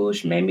middle school.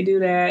 She made me do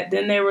that.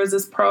 Then there was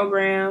this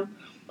program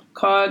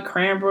called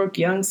Cranbrook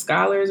Young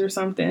Scholars or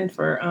something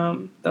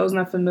for those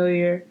not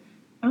familiar.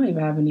 I don't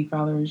even have any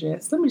followers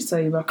yet. So let me just tell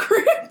you about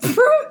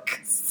Cranbrook.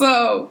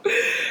 So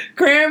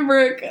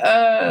Cranbrook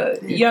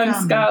Young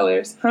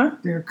Scholars. Huh?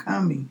 They're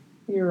coming.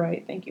 You're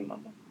right. Thank you,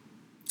 Mama.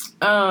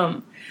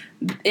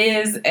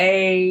 Is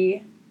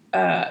a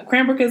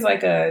Cranbrook is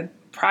like a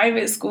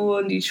private school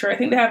in Detroit. I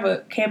think they have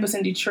a campus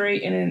in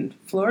Detroit and in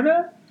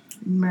Florida.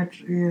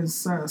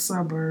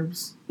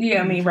 Suburbs.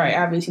 Yeah, I mean, right.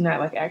 Obviously not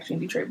like actually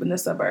in Detroit, but in the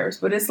suburbs.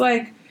 But it's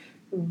like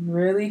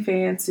really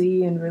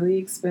fancy and really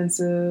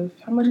expensive.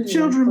 How much is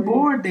children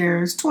board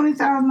there? It's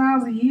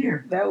 $20,000 a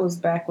year. That was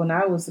back when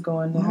I was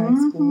going to high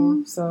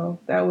school. So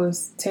that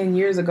was 10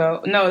 years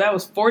ago. No, that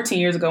was 14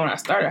 years ago when I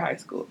started high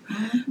school.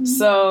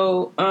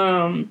 So,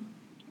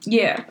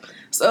 yeah.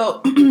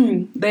 So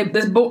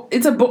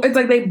it's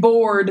like they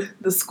board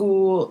the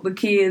school, the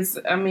kids.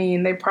 I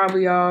mean, they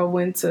probably all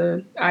went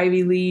to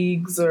Ivy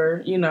Leagues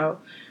or,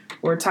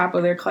 were top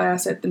of their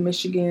class at the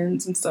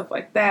Michigans and stuff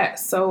like that.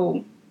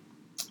 So,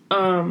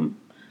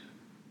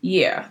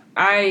 yeah,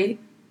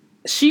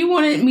 she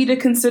wanted me to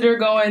consider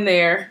going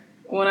there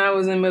when I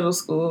was in middle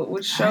school,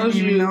 which shows you.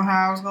 I didn't even know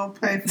how I was going to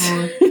pay for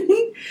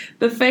it.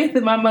 The faith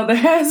that my mother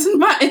has in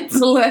my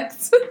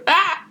intellect.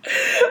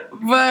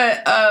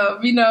 But,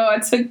 I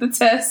took the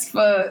test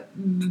for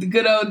the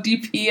good old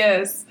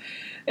DPS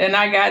and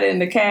I got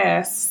into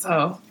CAS.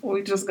 So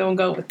we're just going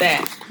to go with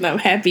that. And I'm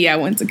happy I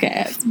went to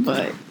CAS,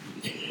 but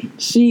I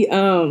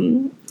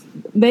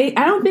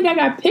don't think I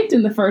got picked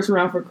in the first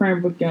round for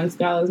Cranbrook Young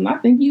Scholars, and I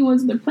think you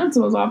went to the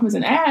principal's office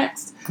and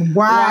asked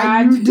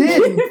why you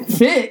didn't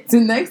picked.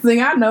 And next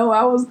thing I know,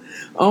 I was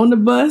on the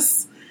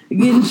bus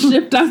getting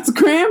shipped out to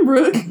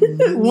Cranbrook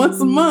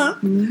once a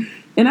month,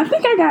 and I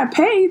think I got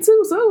paid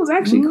too, so it was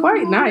actually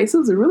quite nice. It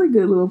was a really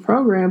good little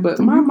program. But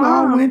my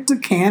mom went to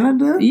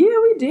Canada. Yeah,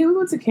 we did. We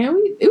went to Canada.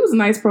 It was a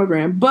nice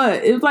program,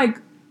 but it was like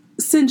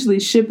essentially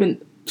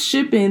shipping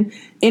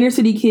inner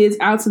city kids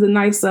out to the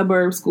nice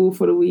suburb school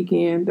for the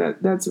weekend.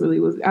 That's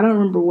really was. I don't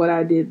remember what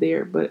I did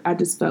there, but I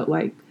just felt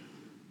like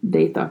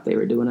they thought they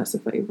were doing us a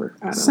favor.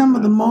 Some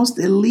of the most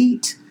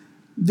elite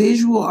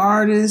visual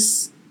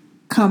artists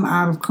come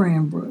out of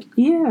Cranbrook.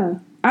 Yeah,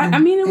 I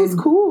mean it was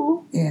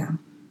cool. Yeah,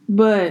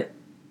 but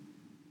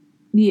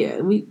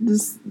yeah, we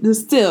just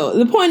still.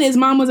 The point is,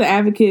 Mom was an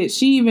advocate.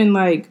 She even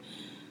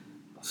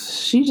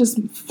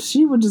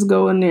she would just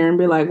go in there and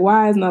be like,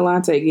 why isn't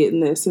Alante getting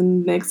this?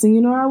 And next thing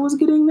you know, I was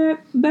getting that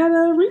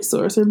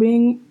resource or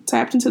being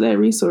tapped into that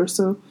resource.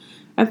 So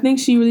I think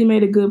she really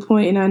made a good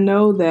point, and I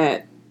know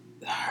that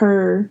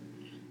her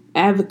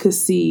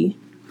advocacy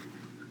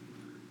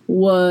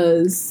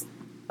was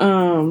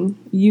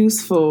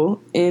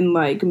useful in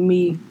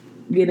me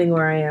getting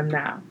where I am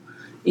now.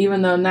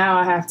 Even though now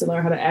I have to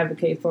learn how to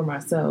advocate for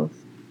myself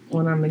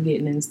when I'm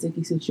getting in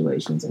sticky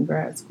situations in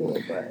grad school,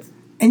 but...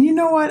 And you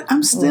know what?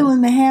 I'm still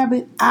in the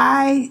habit.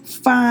 I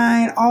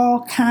find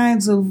all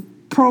kinds of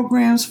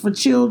programs for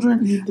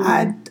children.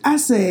 I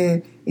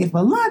said, if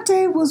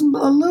Alante was a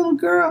little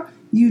girl,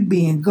 you'd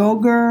be in Go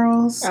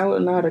Girls. I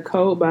would know how to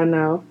code by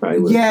now.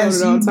 Probably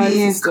yes, you'd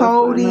be in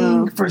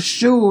coding for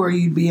sure.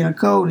 You'd be in a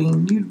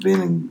coding. You'd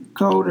been a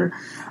coder.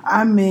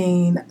 I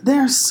mean,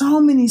 there are so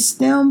many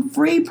STEM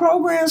free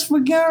programs for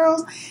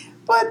girls,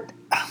 but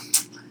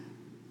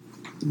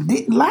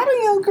A lot of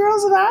young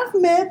girls that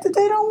I've met that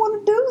they don't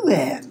want to do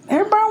that.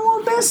 Everybody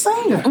wants best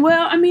singer.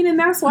 Well, I mean, and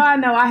that's why I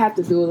know I have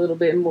to do a little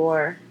bit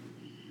more,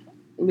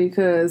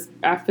 because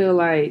I feel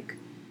like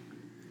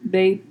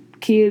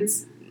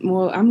kids.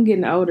 Well, I'm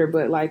getting older,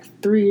 but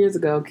like 3 years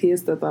ago,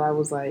 kids still thought I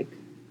was like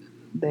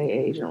they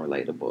age and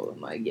relatable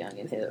and like young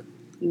and hip.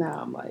 Now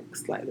I'm like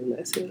slightly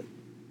less hip.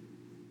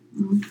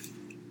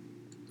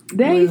 Mm-hmm.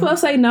 Dang, you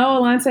supposed to say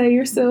no, Alante,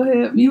 you're still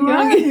hip. You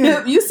young and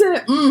hip. You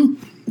said,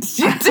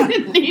 She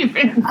didn't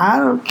even. I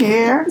don't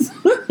care.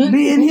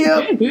 Being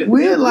hip,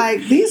 we're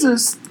like, these are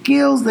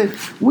skills that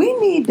we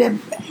need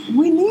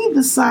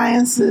the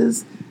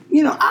sciences.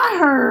 You know, I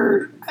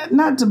heard,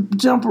 not to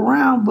jump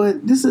around,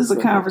 but this is a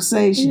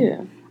conversation.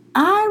 Yeah.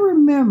 I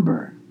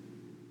remember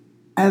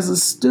as a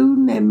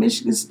student at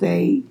Michigan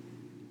State,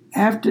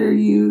 after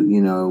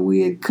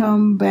we had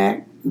come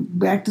back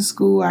to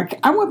school.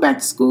 I went back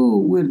to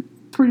school with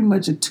pretty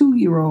much a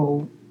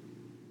 2-year-old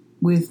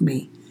with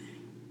me.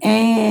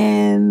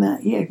 And,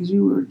 because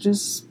you were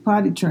just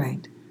potty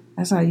trained.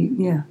 That's how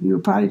you were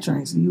potty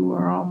trained, so you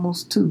were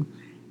almost 2.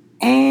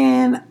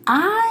 And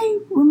I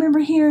remember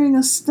hearing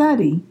a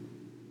study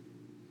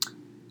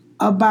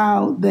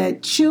about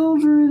that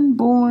children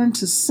born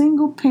to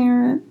single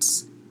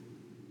parents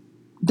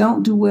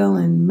don't do well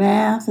in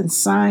math and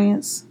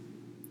science.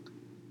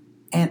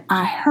 And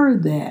I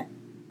heard that,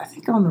 I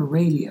think on the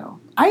radio.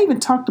 I even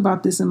talked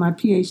about this in my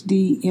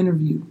Ph.D.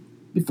 interview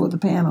before the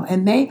panel.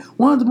 And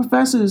one of the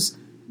professors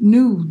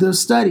knew the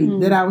study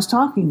that I was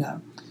talking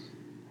of.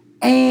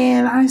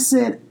 And I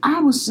said,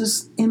 I was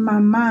just in my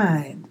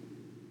mind,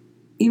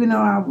 even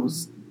though I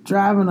was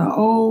driving an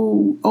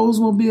old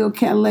Oldsmobile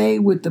Calais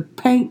with the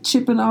paint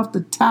chipping off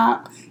the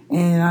top,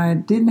 and I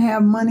didn't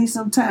have money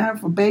sometimes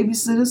for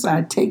babysitters, so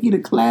I'd take you to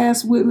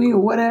class with me or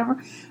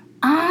whatever.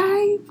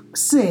 I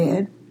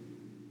said,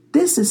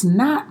 this is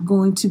not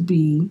going to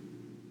be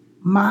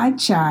my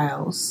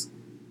child's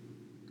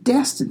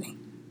destiny.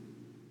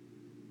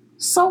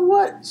 So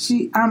what?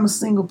 I'm a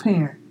single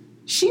parent.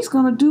 She's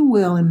going to do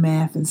well in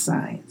math and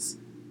science.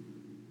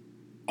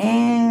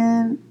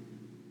 And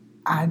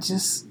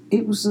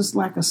it was just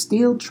like a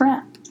steel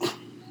trap.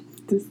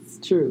 This is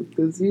true,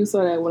 because you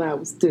saw that when I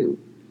was 2.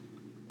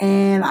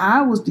 And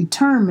I was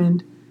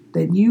determined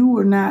that you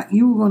were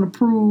going to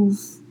prove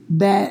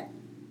that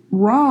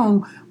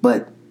wrong.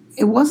 But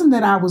it wasn't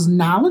that I was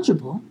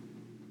knowledgeable.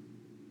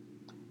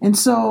 And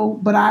so,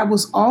 but I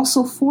was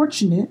also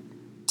fortunate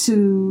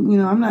to,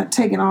 I'm not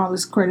taking all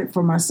this credit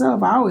for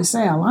myself. I always say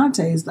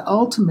Alante is the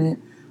ultimate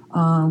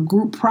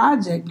group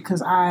project,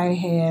 because I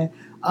had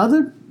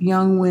other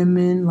young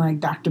women like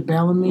Dr.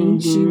 Bellamy. Mm-hmm.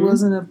 She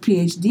wasn't a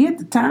Ph.D. at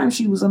the time.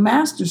 She was a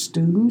master's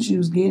student. She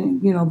was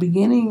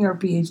beginning her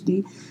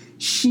Ph.D.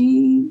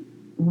 She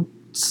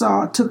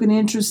took an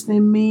interest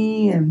in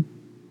me and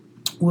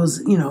was,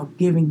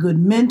 giving good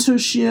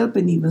mentorship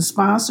and even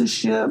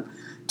sponsorship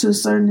to a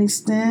certain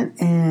extent.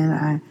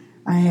 And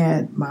I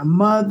had my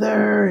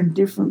mother and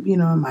different,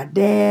 my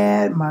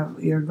dad,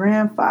 your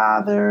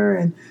grandfather,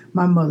 and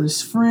my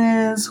mother's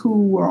friends,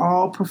 who were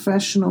all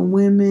professional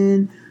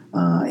women,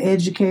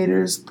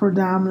 educators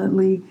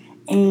predominantly,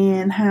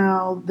 and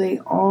how they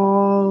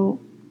all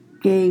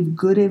gave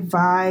good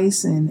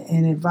advice and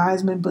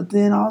advisement. But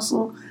then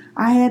also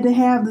I had to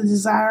have the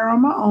desire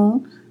on my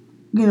own,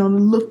 to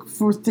look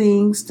for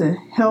things to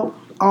help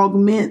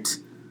augment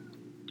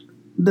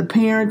the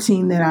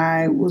parenting that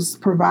I was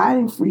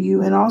providing for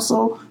you. And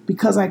also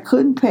because I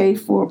couldn't pay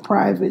for a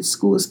private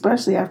school,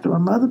 especially after my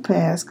mother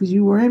passed, because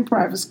you were in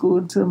private school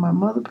until my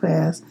mother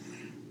passed.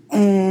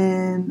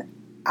 And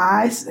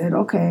I said,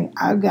 okay,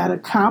 I've got to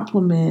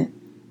complement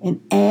and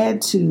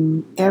add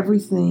to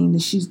everything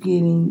that she's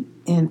getting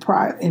in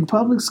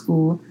public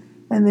school.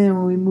 And then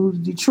when we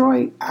moved to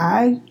Detroit,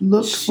 I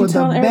looked for the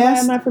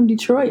best. I'm not from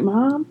Detroit,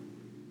 Mom.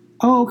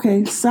 Oh,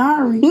 okay.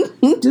 Sorry.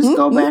 Just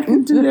go back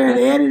into there and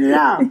edit it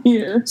out.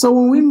 Yeah. So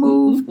when we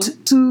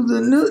moved to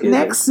the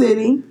next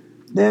city,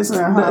 that's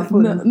how I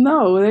put it.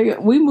 No,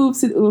 we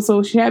moved to.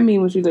 So she had me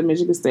when she was at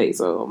Michigan State,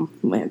 so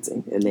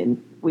Lansing, and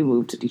then we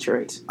moved to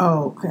Detroit.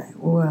 Oh, okay.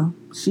 Well,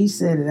 she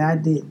said it. I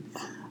didn't.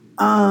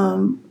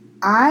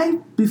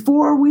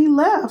 Before we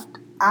left,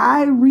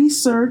 I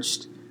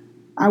researched.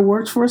 I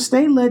worked for a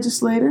state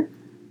legislator,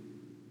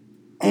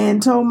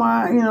 and told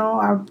my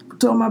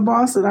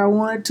boss that I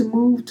wanted to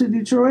move to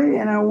Detroit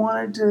and I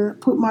wanted to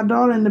put my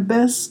daughter in the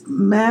best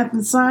math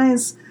and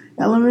science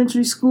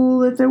elementary school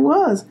that there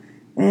was.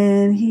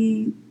 And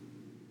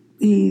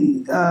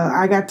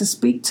I got to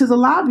speak to the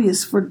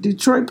lobbyist for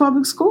Detroit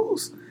Public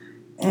Schools.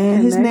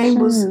 And his name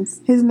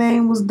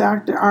was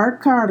Dr.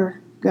 Art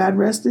Carter, God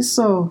rest his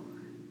soul.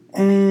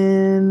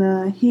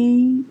 And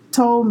he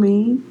told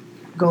me,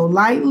 go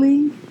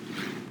lightly,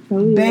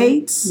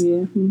 Bates,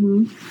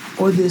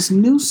 or this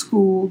new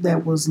school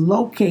that was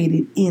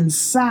located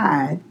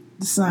inside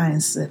the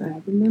Science Center.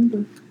 I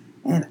remember.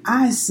 And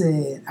I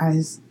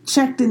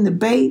checked in the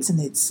Bates, and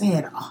it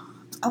said,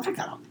 I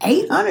got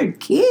 800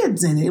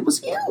 kids in it. It was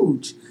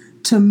huge.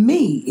 to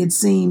me, it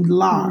seemed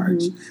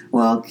large.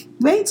 Well,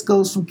 Bates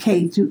goes from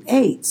K to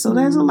 8, so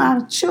there's a lot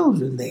of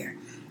children there.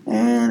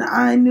 And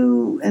I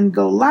knew, and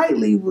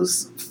Golightly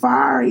was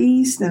far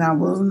east, and I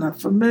wasn't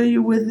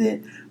familiar with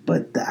it,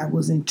 but I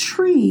was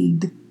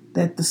intrigued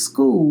that the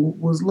school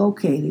was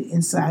located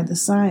inside the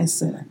Science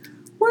Center.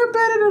 We're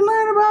better to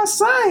learn about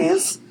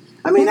science.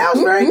 I mean, that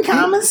was very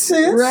common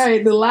sense.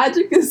 Right. The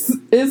logic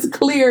is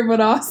clear,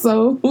 but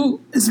also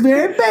it's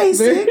very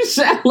basic. Very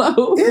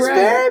shallow. It's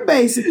very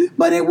basic.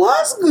 But it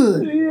was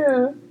good.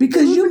 Yeah.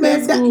 Because you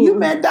met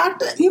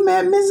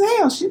Ms.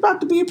 Hale. She's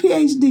about to be a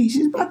Ph.D.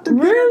 She's about to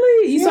be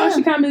Really? You saw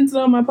she commented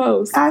on my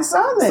post. I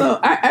saw that. So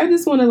I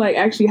just want to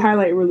actually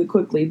highlight really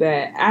quickly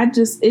that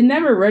it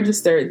never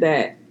registered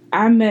that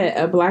I met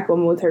a black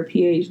woman with her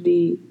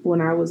Ph.D.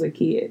 when I was a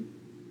kid.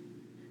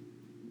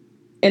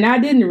 And I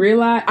didn't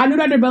realize, I knew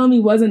Dr. Bellamy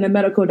wasn't a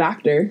medical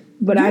doctor,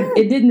 but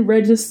it didn't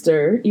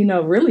register,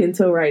 really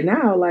until right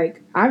now.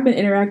 I've been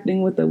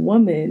interacting with a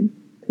woman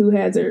who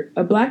has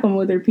a black woman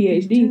with her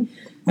PhD.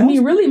 I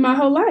mean, really my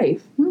whole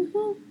life.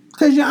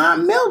 Because your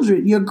Aunt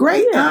Mildred, your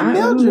great Aunt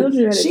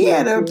Mildred she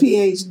had her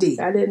PhD.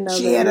 I didn't know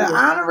she had an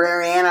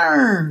honorary and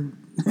an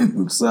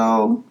urn.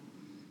 So,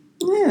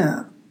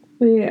 yeah.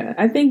 But yeah,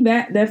 I think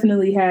that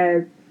definitely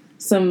had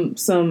some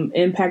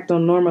impact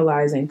on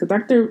normalizing. Because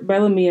Dr.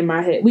 Bellamy in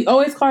my head, we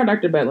always call her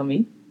Dr.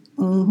 Bellamy,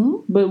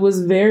 but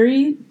was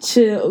very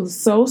chill,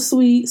 so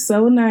sweet,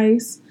 so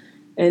nice.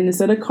 And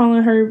instead of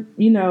calling her,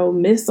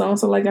 Miss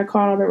So-and-so like I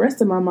call all the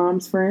rest of my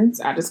mom's friends,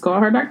 I just call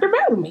her Dr.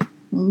 Bellamy.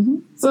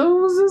 So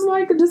it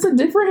was just a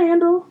different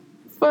handle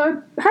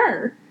for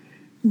her.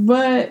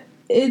 But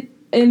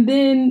and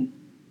then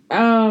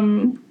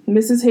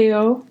Mrs.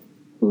 Hale,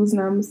 whose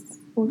name is...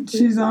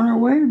 She's on her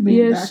way to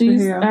being Dr.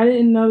 Hale. I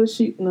didn't know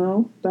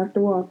that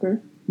Dr.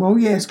 Walker. Oh,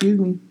 yeah, excuse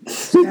me.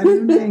 She got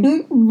a new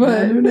name.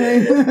 But,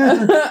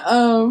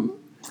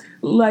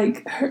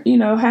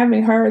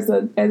 having her as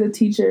a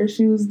teacher,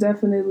 she was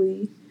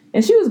definitely,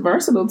 and she was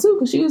versatile too,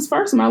 because she was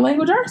first my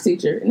language arts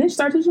teacher, and then she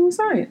started teaching me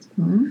science.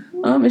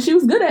 And she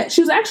was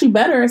she was actually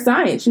better at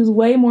science. She was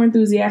way more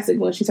enthusiastic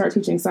when she started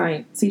teaching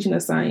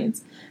us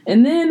science.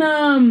 And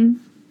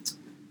then,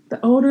 the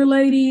older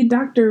lady,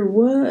 Dr.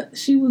 What?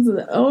 She was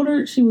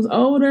older. She was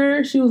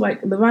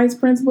like the vice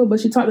principal, but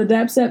she taught the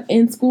DAPSEP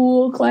in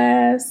school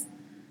class.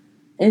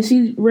 And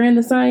she ran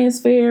the science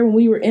fair when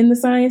we were in the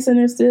science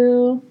center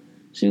still.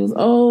 She was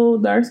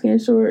old, dark skin,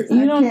 short.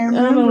 I don't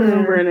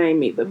remember her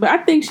name either. But I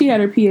think she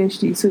had her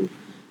PhD too.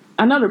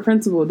 I know the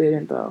principal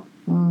didn't though.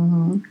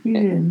 He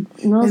didn't.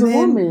 It was a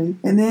woman.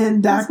 And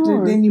then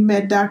then you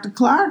met Dr.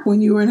 Clark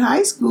when you were in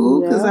high school,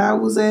 because I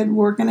was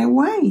working at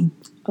Wayne.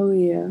 Oh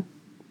yeah.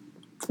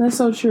 That's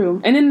so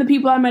true. And then the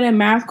people I met at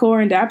Math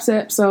Corps and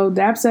DAPSEP. So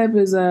DAPSEP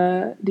is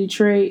a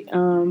Detroit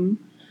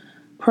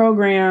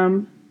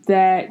program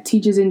that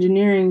teaches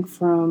engineering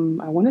from,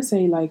 I want to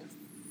say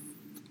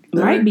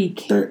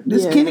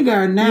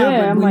kindergarten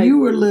now, but when you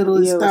were little,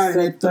 it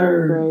started at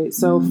third grade.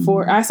 So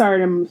I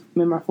started in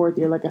my fourth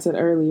year, like I said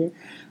earlier.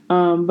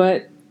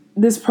 But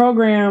this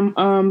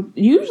program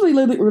usually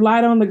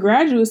relied on the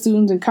graduate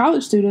students and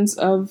college students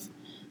of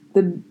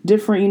the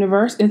different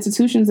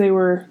institutions they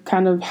were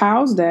kind of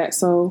housed at.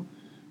 So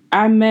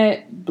I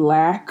met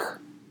black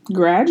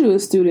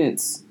graduate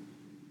students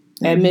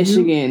at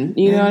Michigan.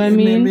 You know what I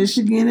mean?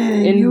 Michigan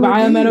and in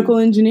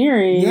biomedical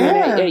engineering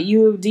at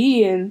U of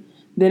D. And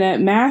then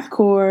at Math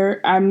Corps,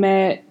 I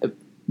met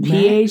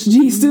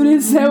PhD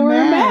students that were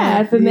in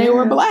math, and they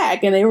were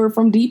black, and they were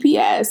from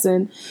DPS,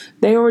 and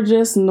they were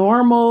just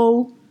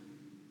normal.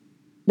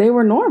 They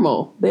were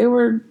normal. They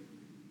were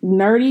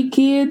nerdy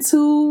kids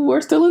who were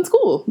still in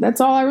school.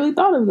 That's all I really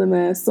thought of them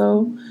as.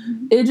 So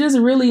it just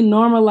really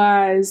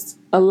normalized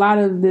a lot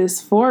of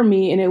this for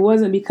me. And it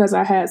wasn't because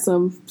I had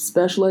some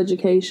special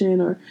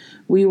education or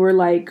we were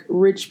like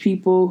rich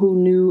people who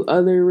knew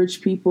other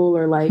rich people,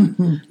 or like,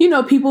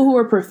 people who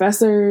were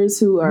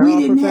professors who are. We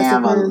didn't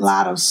have a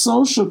lot of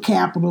social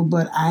capital,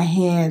 but I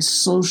had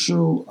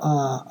social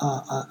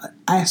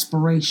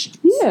aspirations.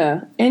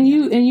 Yeah, and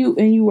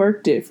you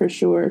worked it for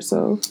sure.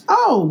 So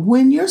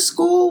when your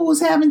school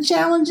was having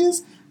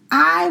challenges,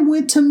 I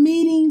went to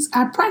meetings.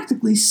 I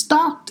practically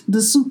stalked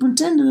the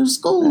superintendent of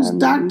schools,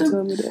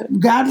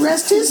 God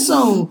rest his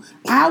soul.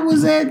 I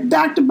was at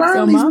Dr.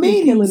 Burnley's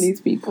meetings. Killing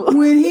these people.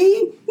 When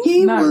he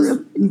was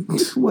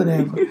really.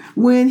 Whatever.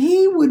 When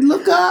he would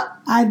look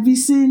up, I'd be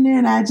sitting there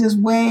and I just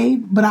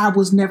wave, but I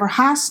was never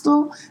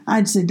hostile.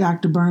 I'd say,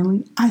 Dr.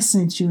 Burnley, I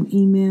sent you an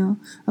email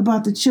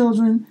about the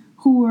children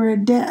who were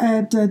at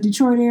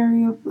Detroit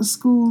area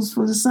schools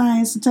for the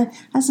science and tech.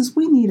 I says,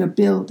 we need a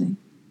building.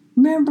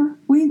 Remember,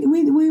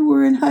 we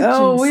were in Hutchins.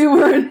 Oh, we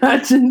were in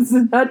Hutchins.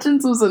 And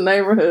Hutchins was a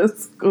neighborhood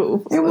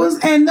school. It was,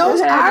 and those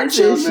our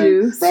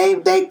children,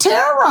 they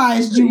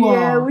terrorized you all.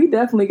 Yeah, we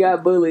definitely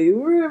got bullied.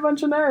 We were a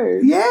bunch of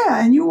nerds.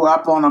 Yeah, and you were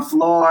up on a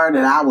floor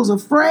that I was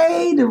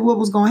afraid of what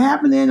was going to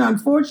happen. Then,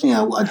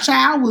 unfortunately, a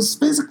child was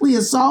physically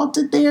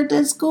assaulted there at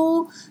that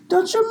school.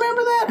 Don't you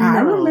remember that? No, I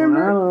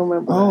remember. I don't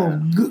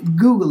remember.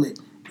 Google it.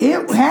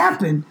 It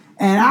happened.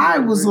 And I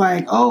was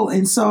like, oh,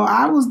 and so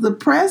I was the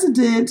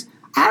president.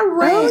 I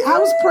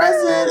was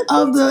president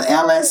of the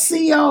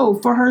LSCO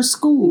for her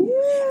school.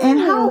 Yeah. And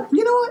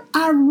you know what?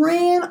 I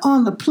ran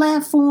on the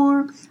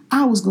platform.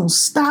 I was going to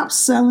stop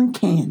selling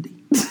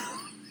candy.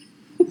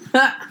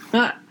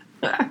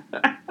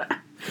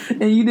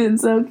 And you didn't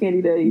sell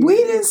candy that year. We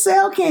didn't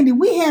sell candy.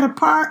 We had a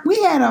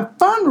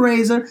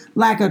fundraiser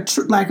like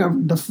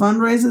the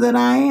fundraiser that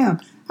I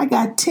am. I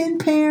got 10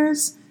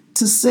 parents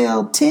to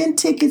sell 10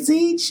 tickets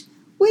each.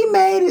 We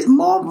made it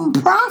more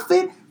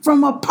profit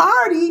from a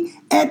party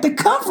at the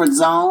comfort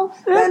zone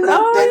than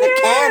the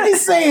candy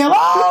sale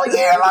all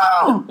year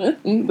long.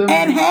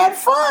 And had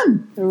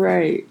fun.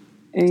 Right.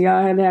 And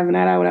y'all had to have a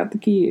night out without the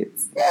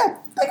kids. Yeah,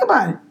 think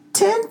about it.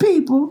 10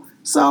 people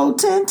sold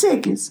 10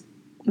 tickets.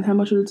 And how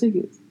much were the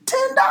tickets?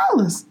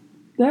 $10.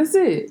 That's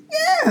it?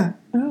 Yeah.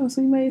 Oh,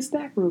 so you made a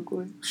stack real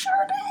quick.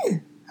 Sure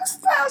did. That's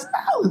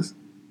 $1,000.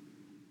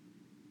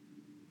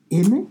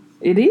 Isn't it?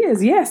 It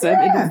is, yes.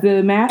 Yeah.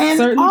 The math and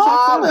certainly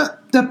all checks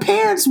out. the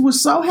parents were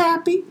so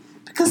happy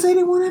because they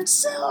didn't want to have to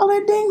sell all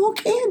that dang old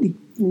candy.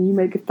 And you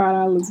make it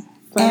 $5.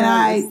 And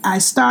I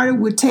started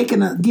with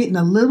getting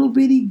a little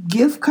bitty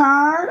gift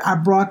card. I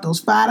brought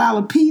those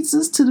 $5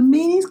 pizzas to the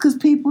meetings because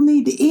people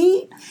need to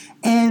eat.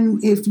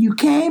 And if you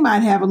came,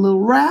 I'd have a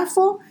little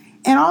raffle.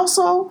 And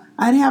also,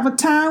 I'd have a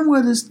time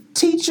where the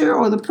teacher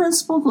or the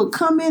principal could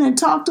come in and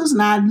talk to us,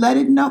 and I'd let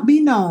it be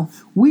known.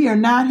 We are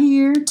not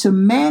here to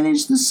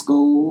manage the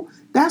school.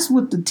 That's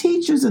what the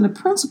teachers and the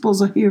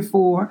principals are here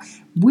for.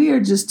 We are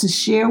just to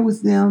share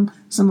with them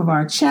some of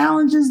our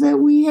challenges that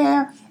we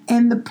have.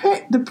 And the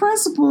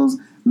principals,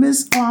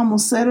 I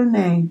almost said her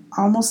name,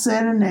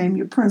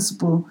 your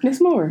principal. Miss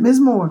Moore.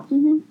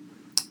 Mm-hmm.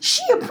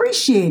 She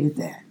appreciated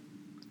that.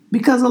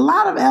 Because a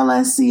lot of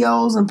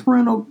LSCOs and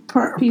parental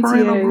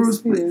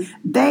groups,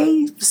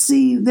 they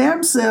see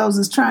themselves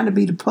as trying to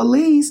be the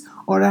police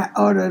or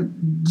to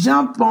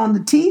jump on the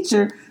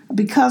teacher.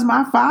 Because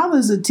my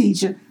father's a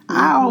teacher,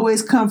 I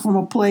always come from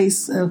a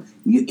place of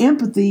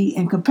empathy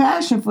and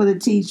compassion for the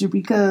teacher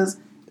because...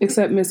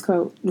 Except Miss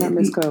Cope, not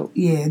Miss Cope.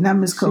 Yeah, not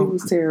Miss Cope. She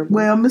was terrible.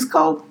 Well, Miss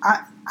Cope,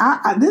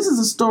 this is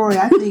a story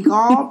I think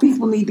all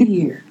people need to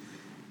hear.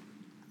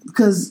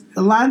 Because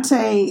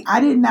Alante, I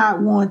did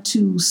not want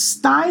to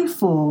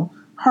stifle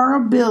her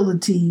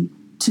ability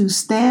to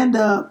stand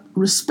up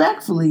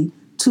respectfully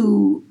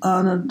to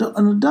an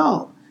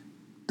adult.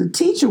 The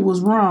teacher was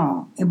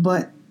wrong,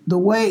 but the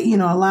way,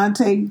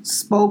 Alante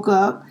spoke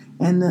up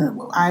and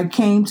I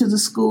came to the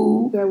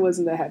school. That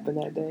wasn't that happened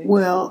that day.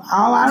 Well,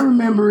 all I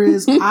remember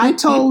is I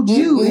told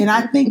you, and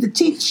I think the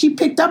teacher, she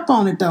picked up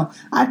on it though.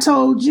 I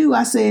told you,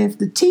 I said, if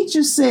the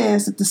teacher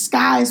says that the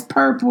sky is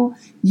purple,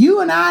 you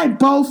and I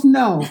both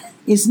know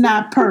it's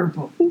not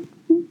purple.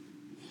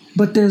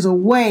 But there's a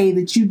way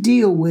that you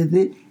deal with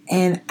it.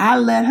 And I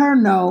let her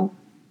know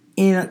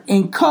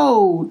in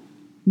code,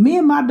 me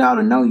and my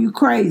daughter know you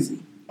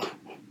crazy.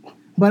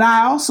 But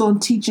I also am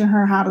teaching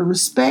her how to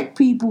respect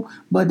people,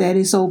 but that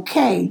it's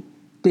okay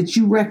that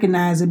you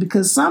recognize it,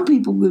 because some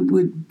people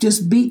would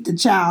just beat the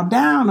child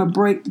down or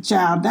break the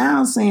child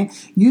down saying,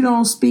 you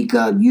don't speak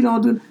up, you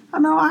don't do...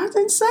 No, I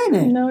didn't say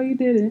that. No, you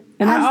didn't.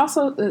 And I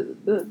also...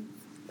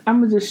 I'm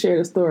going to just share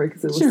the story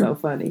because it was so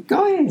funny.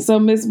 Go ahead. So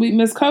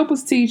Miss Cope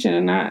was teaching,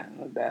 and I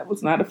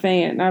was not a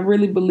fan. I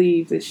really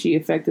believe that she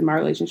affected my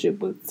relationship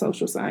with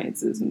social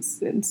sciences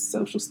and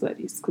social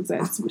studies because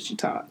that's what she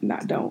taught, and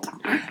I don't.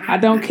 I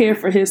don't care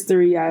for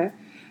history.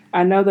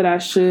 I know that I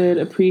should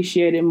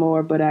appreciate it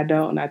more, but I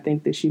don't, and I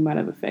think that she might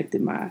have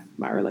affected my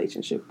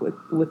relationship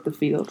with the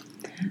field.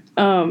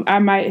 I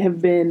might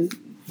have been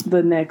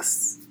the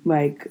next,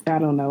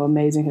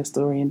 amazing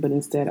historian, but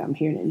instead I'm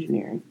here in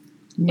engineering.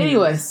 Yeah.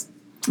 Anyways.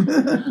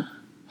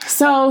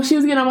 So she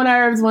was getting on my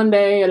nerves one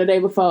day or the day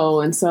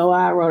before, and so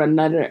I wrote a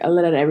letter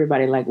to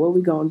everybody like, what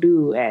we gonna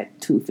do at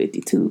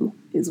 2:52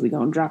 is we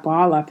gonna drop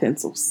all our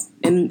pencils.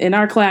 And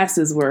our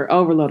classes were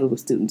overloaded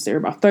with students. There were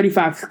about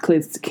 35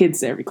 kids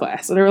to every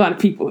class, so there were a lot of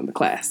people in the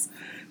class.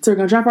 So we're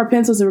gonna drop our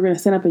pencils and we're gonna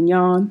stand up and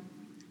yawn.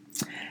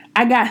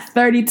 I got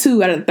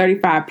 32 out of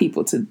 35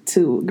 people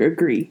to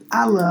agree.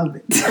 I love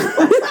it.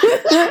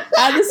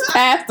 I just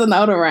passed the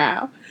note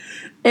around.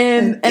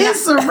 And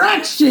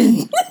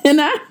insurrection.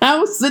 And I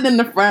was sitting in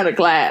the front of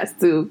class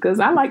too, because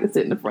I like to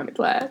sit in the front of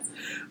class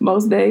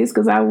most days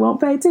because I won't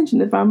pay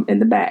attention if I'm in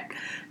the back.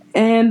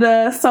 And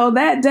so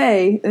that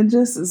day, and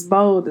just as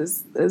bold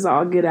as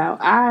all get out,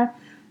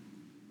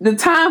 the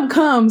time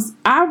comes,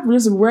 I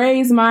just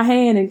raise my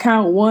hand and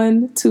count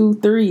 1, 2,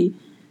 3.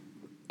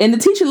 And the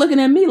teacher looking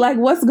at me like,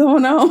 what's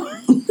going on?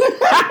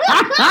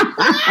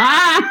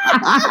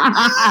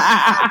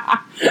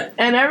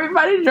 And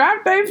everybody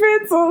dropped their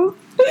pencils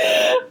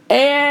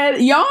and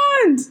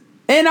yawned.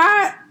 And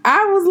I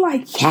was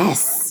like,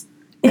 yes,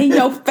 in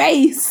your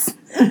face.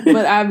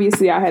 But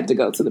obviously I had to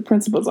go to the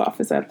principal's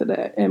office after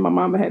that. And my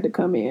mama had to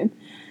come in.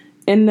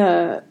 And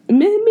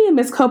me and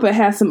Miss Copa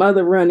had some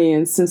other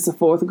run-ins since the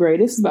 4th grade.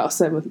 This is about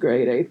 7th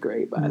grade, 8th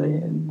grade by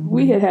then.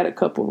 We had a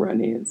couple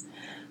run-ins.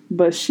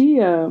 But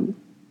she...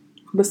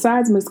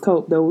 besides Miss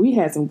Cope, though, we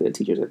had some good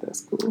teachers at that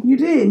school. You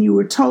did. And you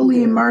were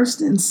totally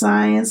immersed in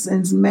science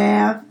and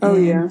math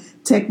and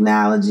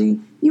technology.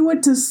 You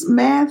went to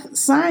math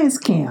science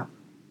camp.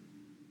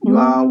 You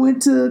all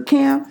went to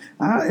camp.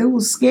 It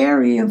was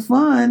scary and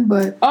fun,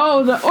 but...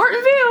 Oh, the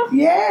Ortonville?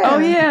 Yeah. Oh,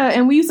 yeah.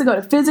 And we used to go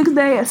to physics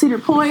day at Cedar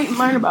Point and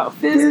learn about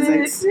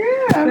physics.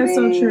 Yeah, That's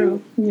so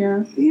true.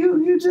 Yeah.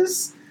 You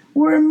just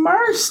were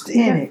immersed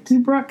in it.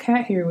 You brought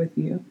Kat here with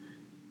you.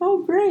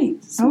 Oh,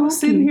 great. Smokey. I was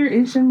sitting here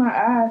itching my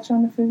eye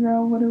trying to figure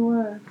out what it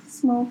was.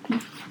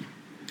 Smokey.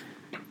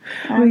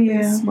 Oh,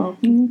 yeah.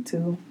 Smokey. Me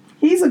too.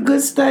 He's a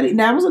good study.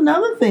 That was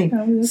another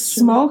thing.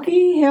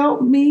 Smokey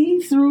helped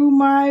me through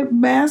my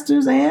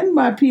master's and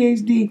my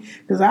Ph.D.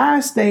 because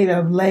I stayed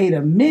up late a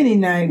many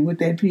night with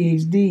that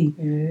Ph.D.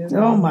 Yeah.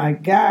 Oh, my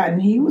God.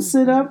 And he would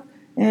sit up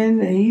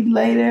and he'd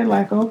lay there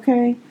like,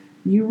 okay,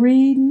 you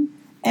reading?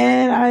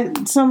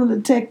 And some of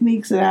the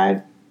techniques that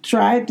I've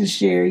tried to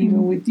share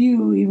even with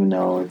you, even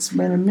though it's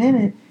been a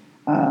minute,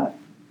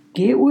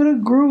 get with a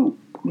group,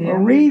 a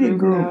reading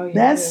group.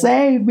 That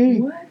saved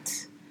me. What?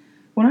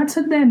 When I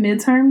took that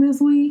midterm this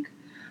week,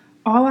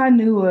 all I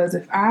knew was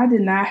if I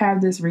did not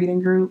have this reading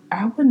group,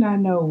 I would not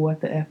know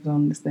what the F was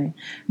on this thing.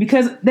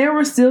 Because there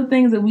were still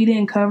things that we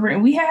didn't cover.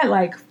 And we had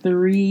like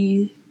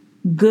 3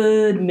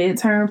 good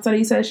midterm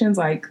study sessions,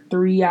 like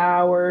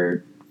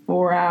 3-hour,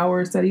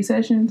 4-hour study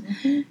sessions.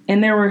 Mm-hmm.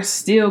 And there were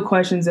still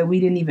questions that we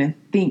didn't even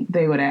think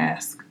they would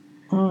ask.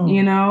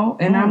 You know?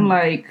 And I'm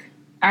like...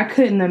 I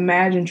couldn't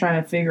imagine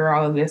trying to figure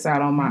all of this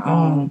out on my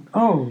own.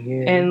 Oh,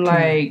 yeah. And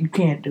you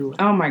can't do it.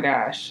 Oh my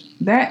gosh.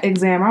 That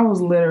exam, I was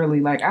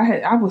literally like,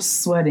 I was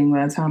sweating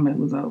by the time it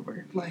was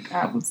over. Like,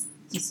 it was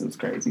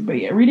crazy.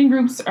 But yeah, reading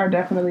groups are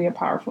definitely a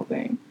powerful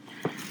thing.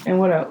 And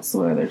what else?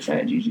 What other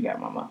strategies you got,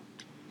 Mama?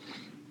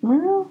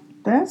 Well,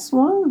 that's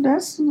one. I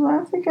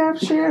think I've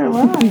shared a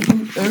lot.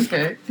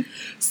 Okay.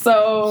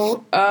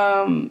 So,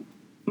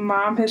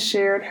 Mom has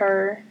shared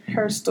her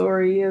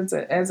story as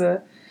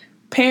a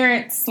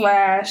parent /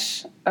 grad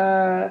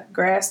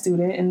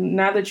student, and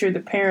now that you're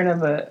the parent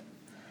of a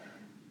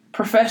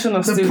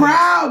professional student. The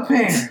proud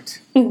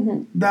parent.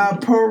 The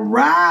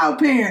proud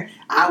parent.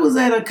 I was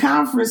at a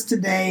conference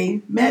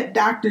today, met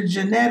Dr.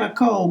 Janetta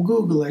Cole,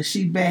 Googler.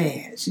 She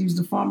bad. She was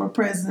the former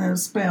president of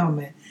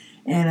Spelman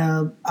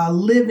and a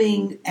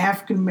living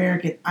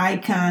African-American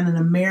icon, an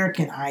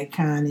American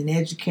icon in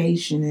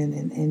education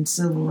and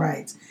civil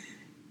rights.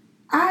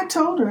 I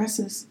told her, I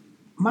says,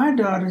 my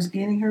daughter's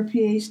getting her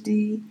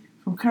Ph.D.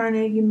 from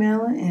Carnegie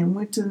Mellon and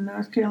went to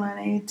North Carolina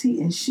A&T,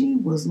 and she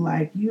was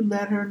like, you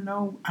let her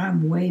know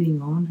I'm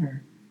waiting on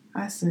her.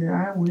 I said,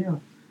 I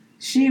will.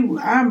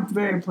 I'm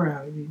very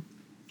proud of you.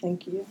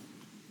 Thank you.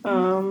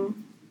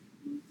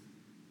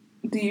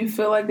 Do you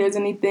feel like there's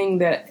anything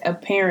that a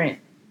parent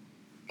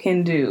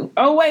can do?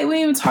 Oh, wait, we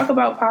didn't even talk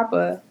about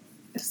Papa.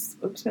 It's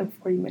been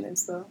 40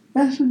 minutes, though.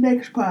 That's the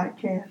next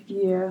podcast.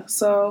 Yeah.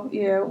 So,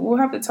 yeah, we'll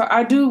have to talk.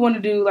 I do want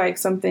to do, like,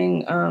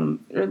 something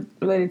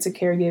related to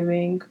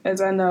caregiving,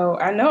 as I know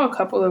a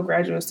couple of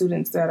graduate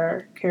students that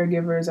are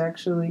caregivers,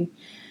 actually.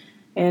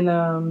 And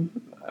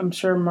I'm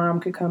sure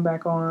Mom could come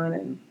back on,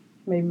 and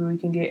maybe we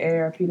can get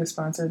AARP to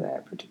sponsor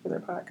that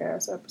particular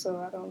podcast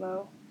episode. I don't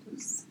know.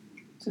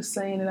 Just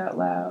saying it out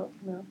loud,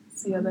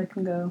 see how that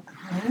can go.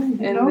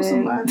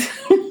 Somebody.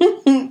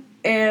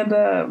 And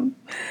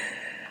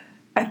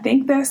I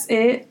think that's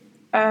it.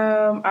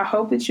 I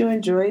hope that you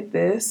enjoyed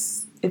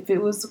this. If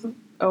it was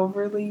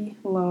overly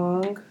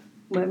long,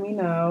 let me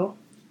know.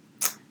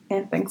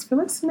 And thanks for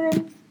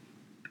listening.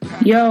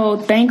 Yo,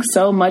 thanks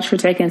so much for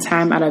taking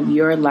time out of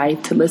your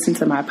life to listen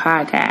to my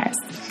podcast.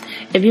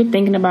 If you're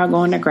thinking about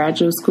going to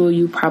graduate school,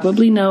 you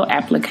probably know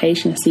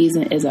application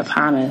season is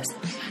upon us.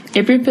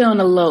 If you're feeling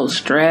a little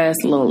stress,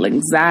 a little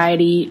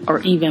anxiety, or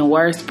even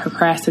worse,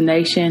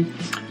 procrastination,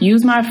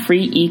 use my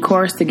free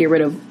e-course to get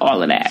rid of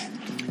all of that.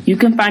 You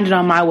can find it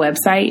on my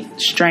website,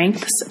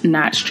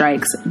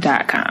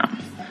 strengthsnotstrikes.com.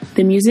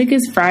 The music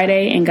is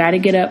Friday and Gotta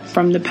Get Up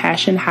from the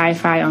Passion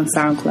Hi-Fi on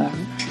SoundCloud.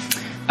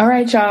 All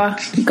right, y'all.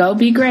 Go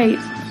be great.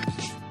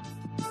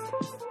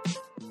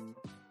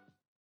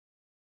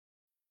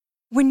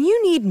 When you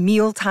need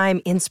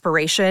mealtime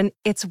inspiration,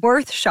 it's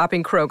worth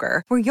shopping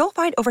Kroger, where you'll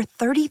find over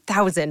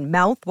 30,000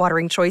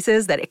 mouth-watering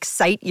choices that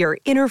excite your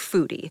inner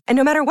foodie. And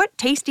no matter what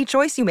tasty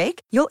choice you make,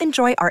 you'll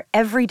enjoy our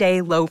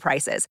everyday low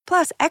prices,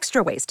 plus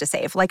extra ways to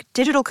save, like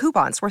digital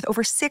coupons worth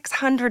over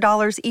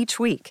 $600 each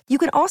week. You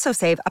can also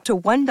save up to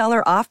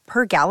 $1 off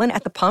per gallon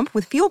at the pump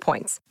with fuel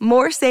points.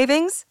 More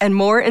savings and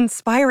more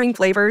inspiring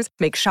flavors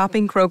make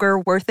shopping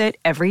Kroger worth it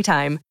every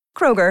time.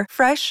 Kroger,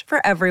 fresh for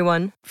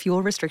everyone.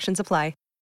 Fuel restrictions apply.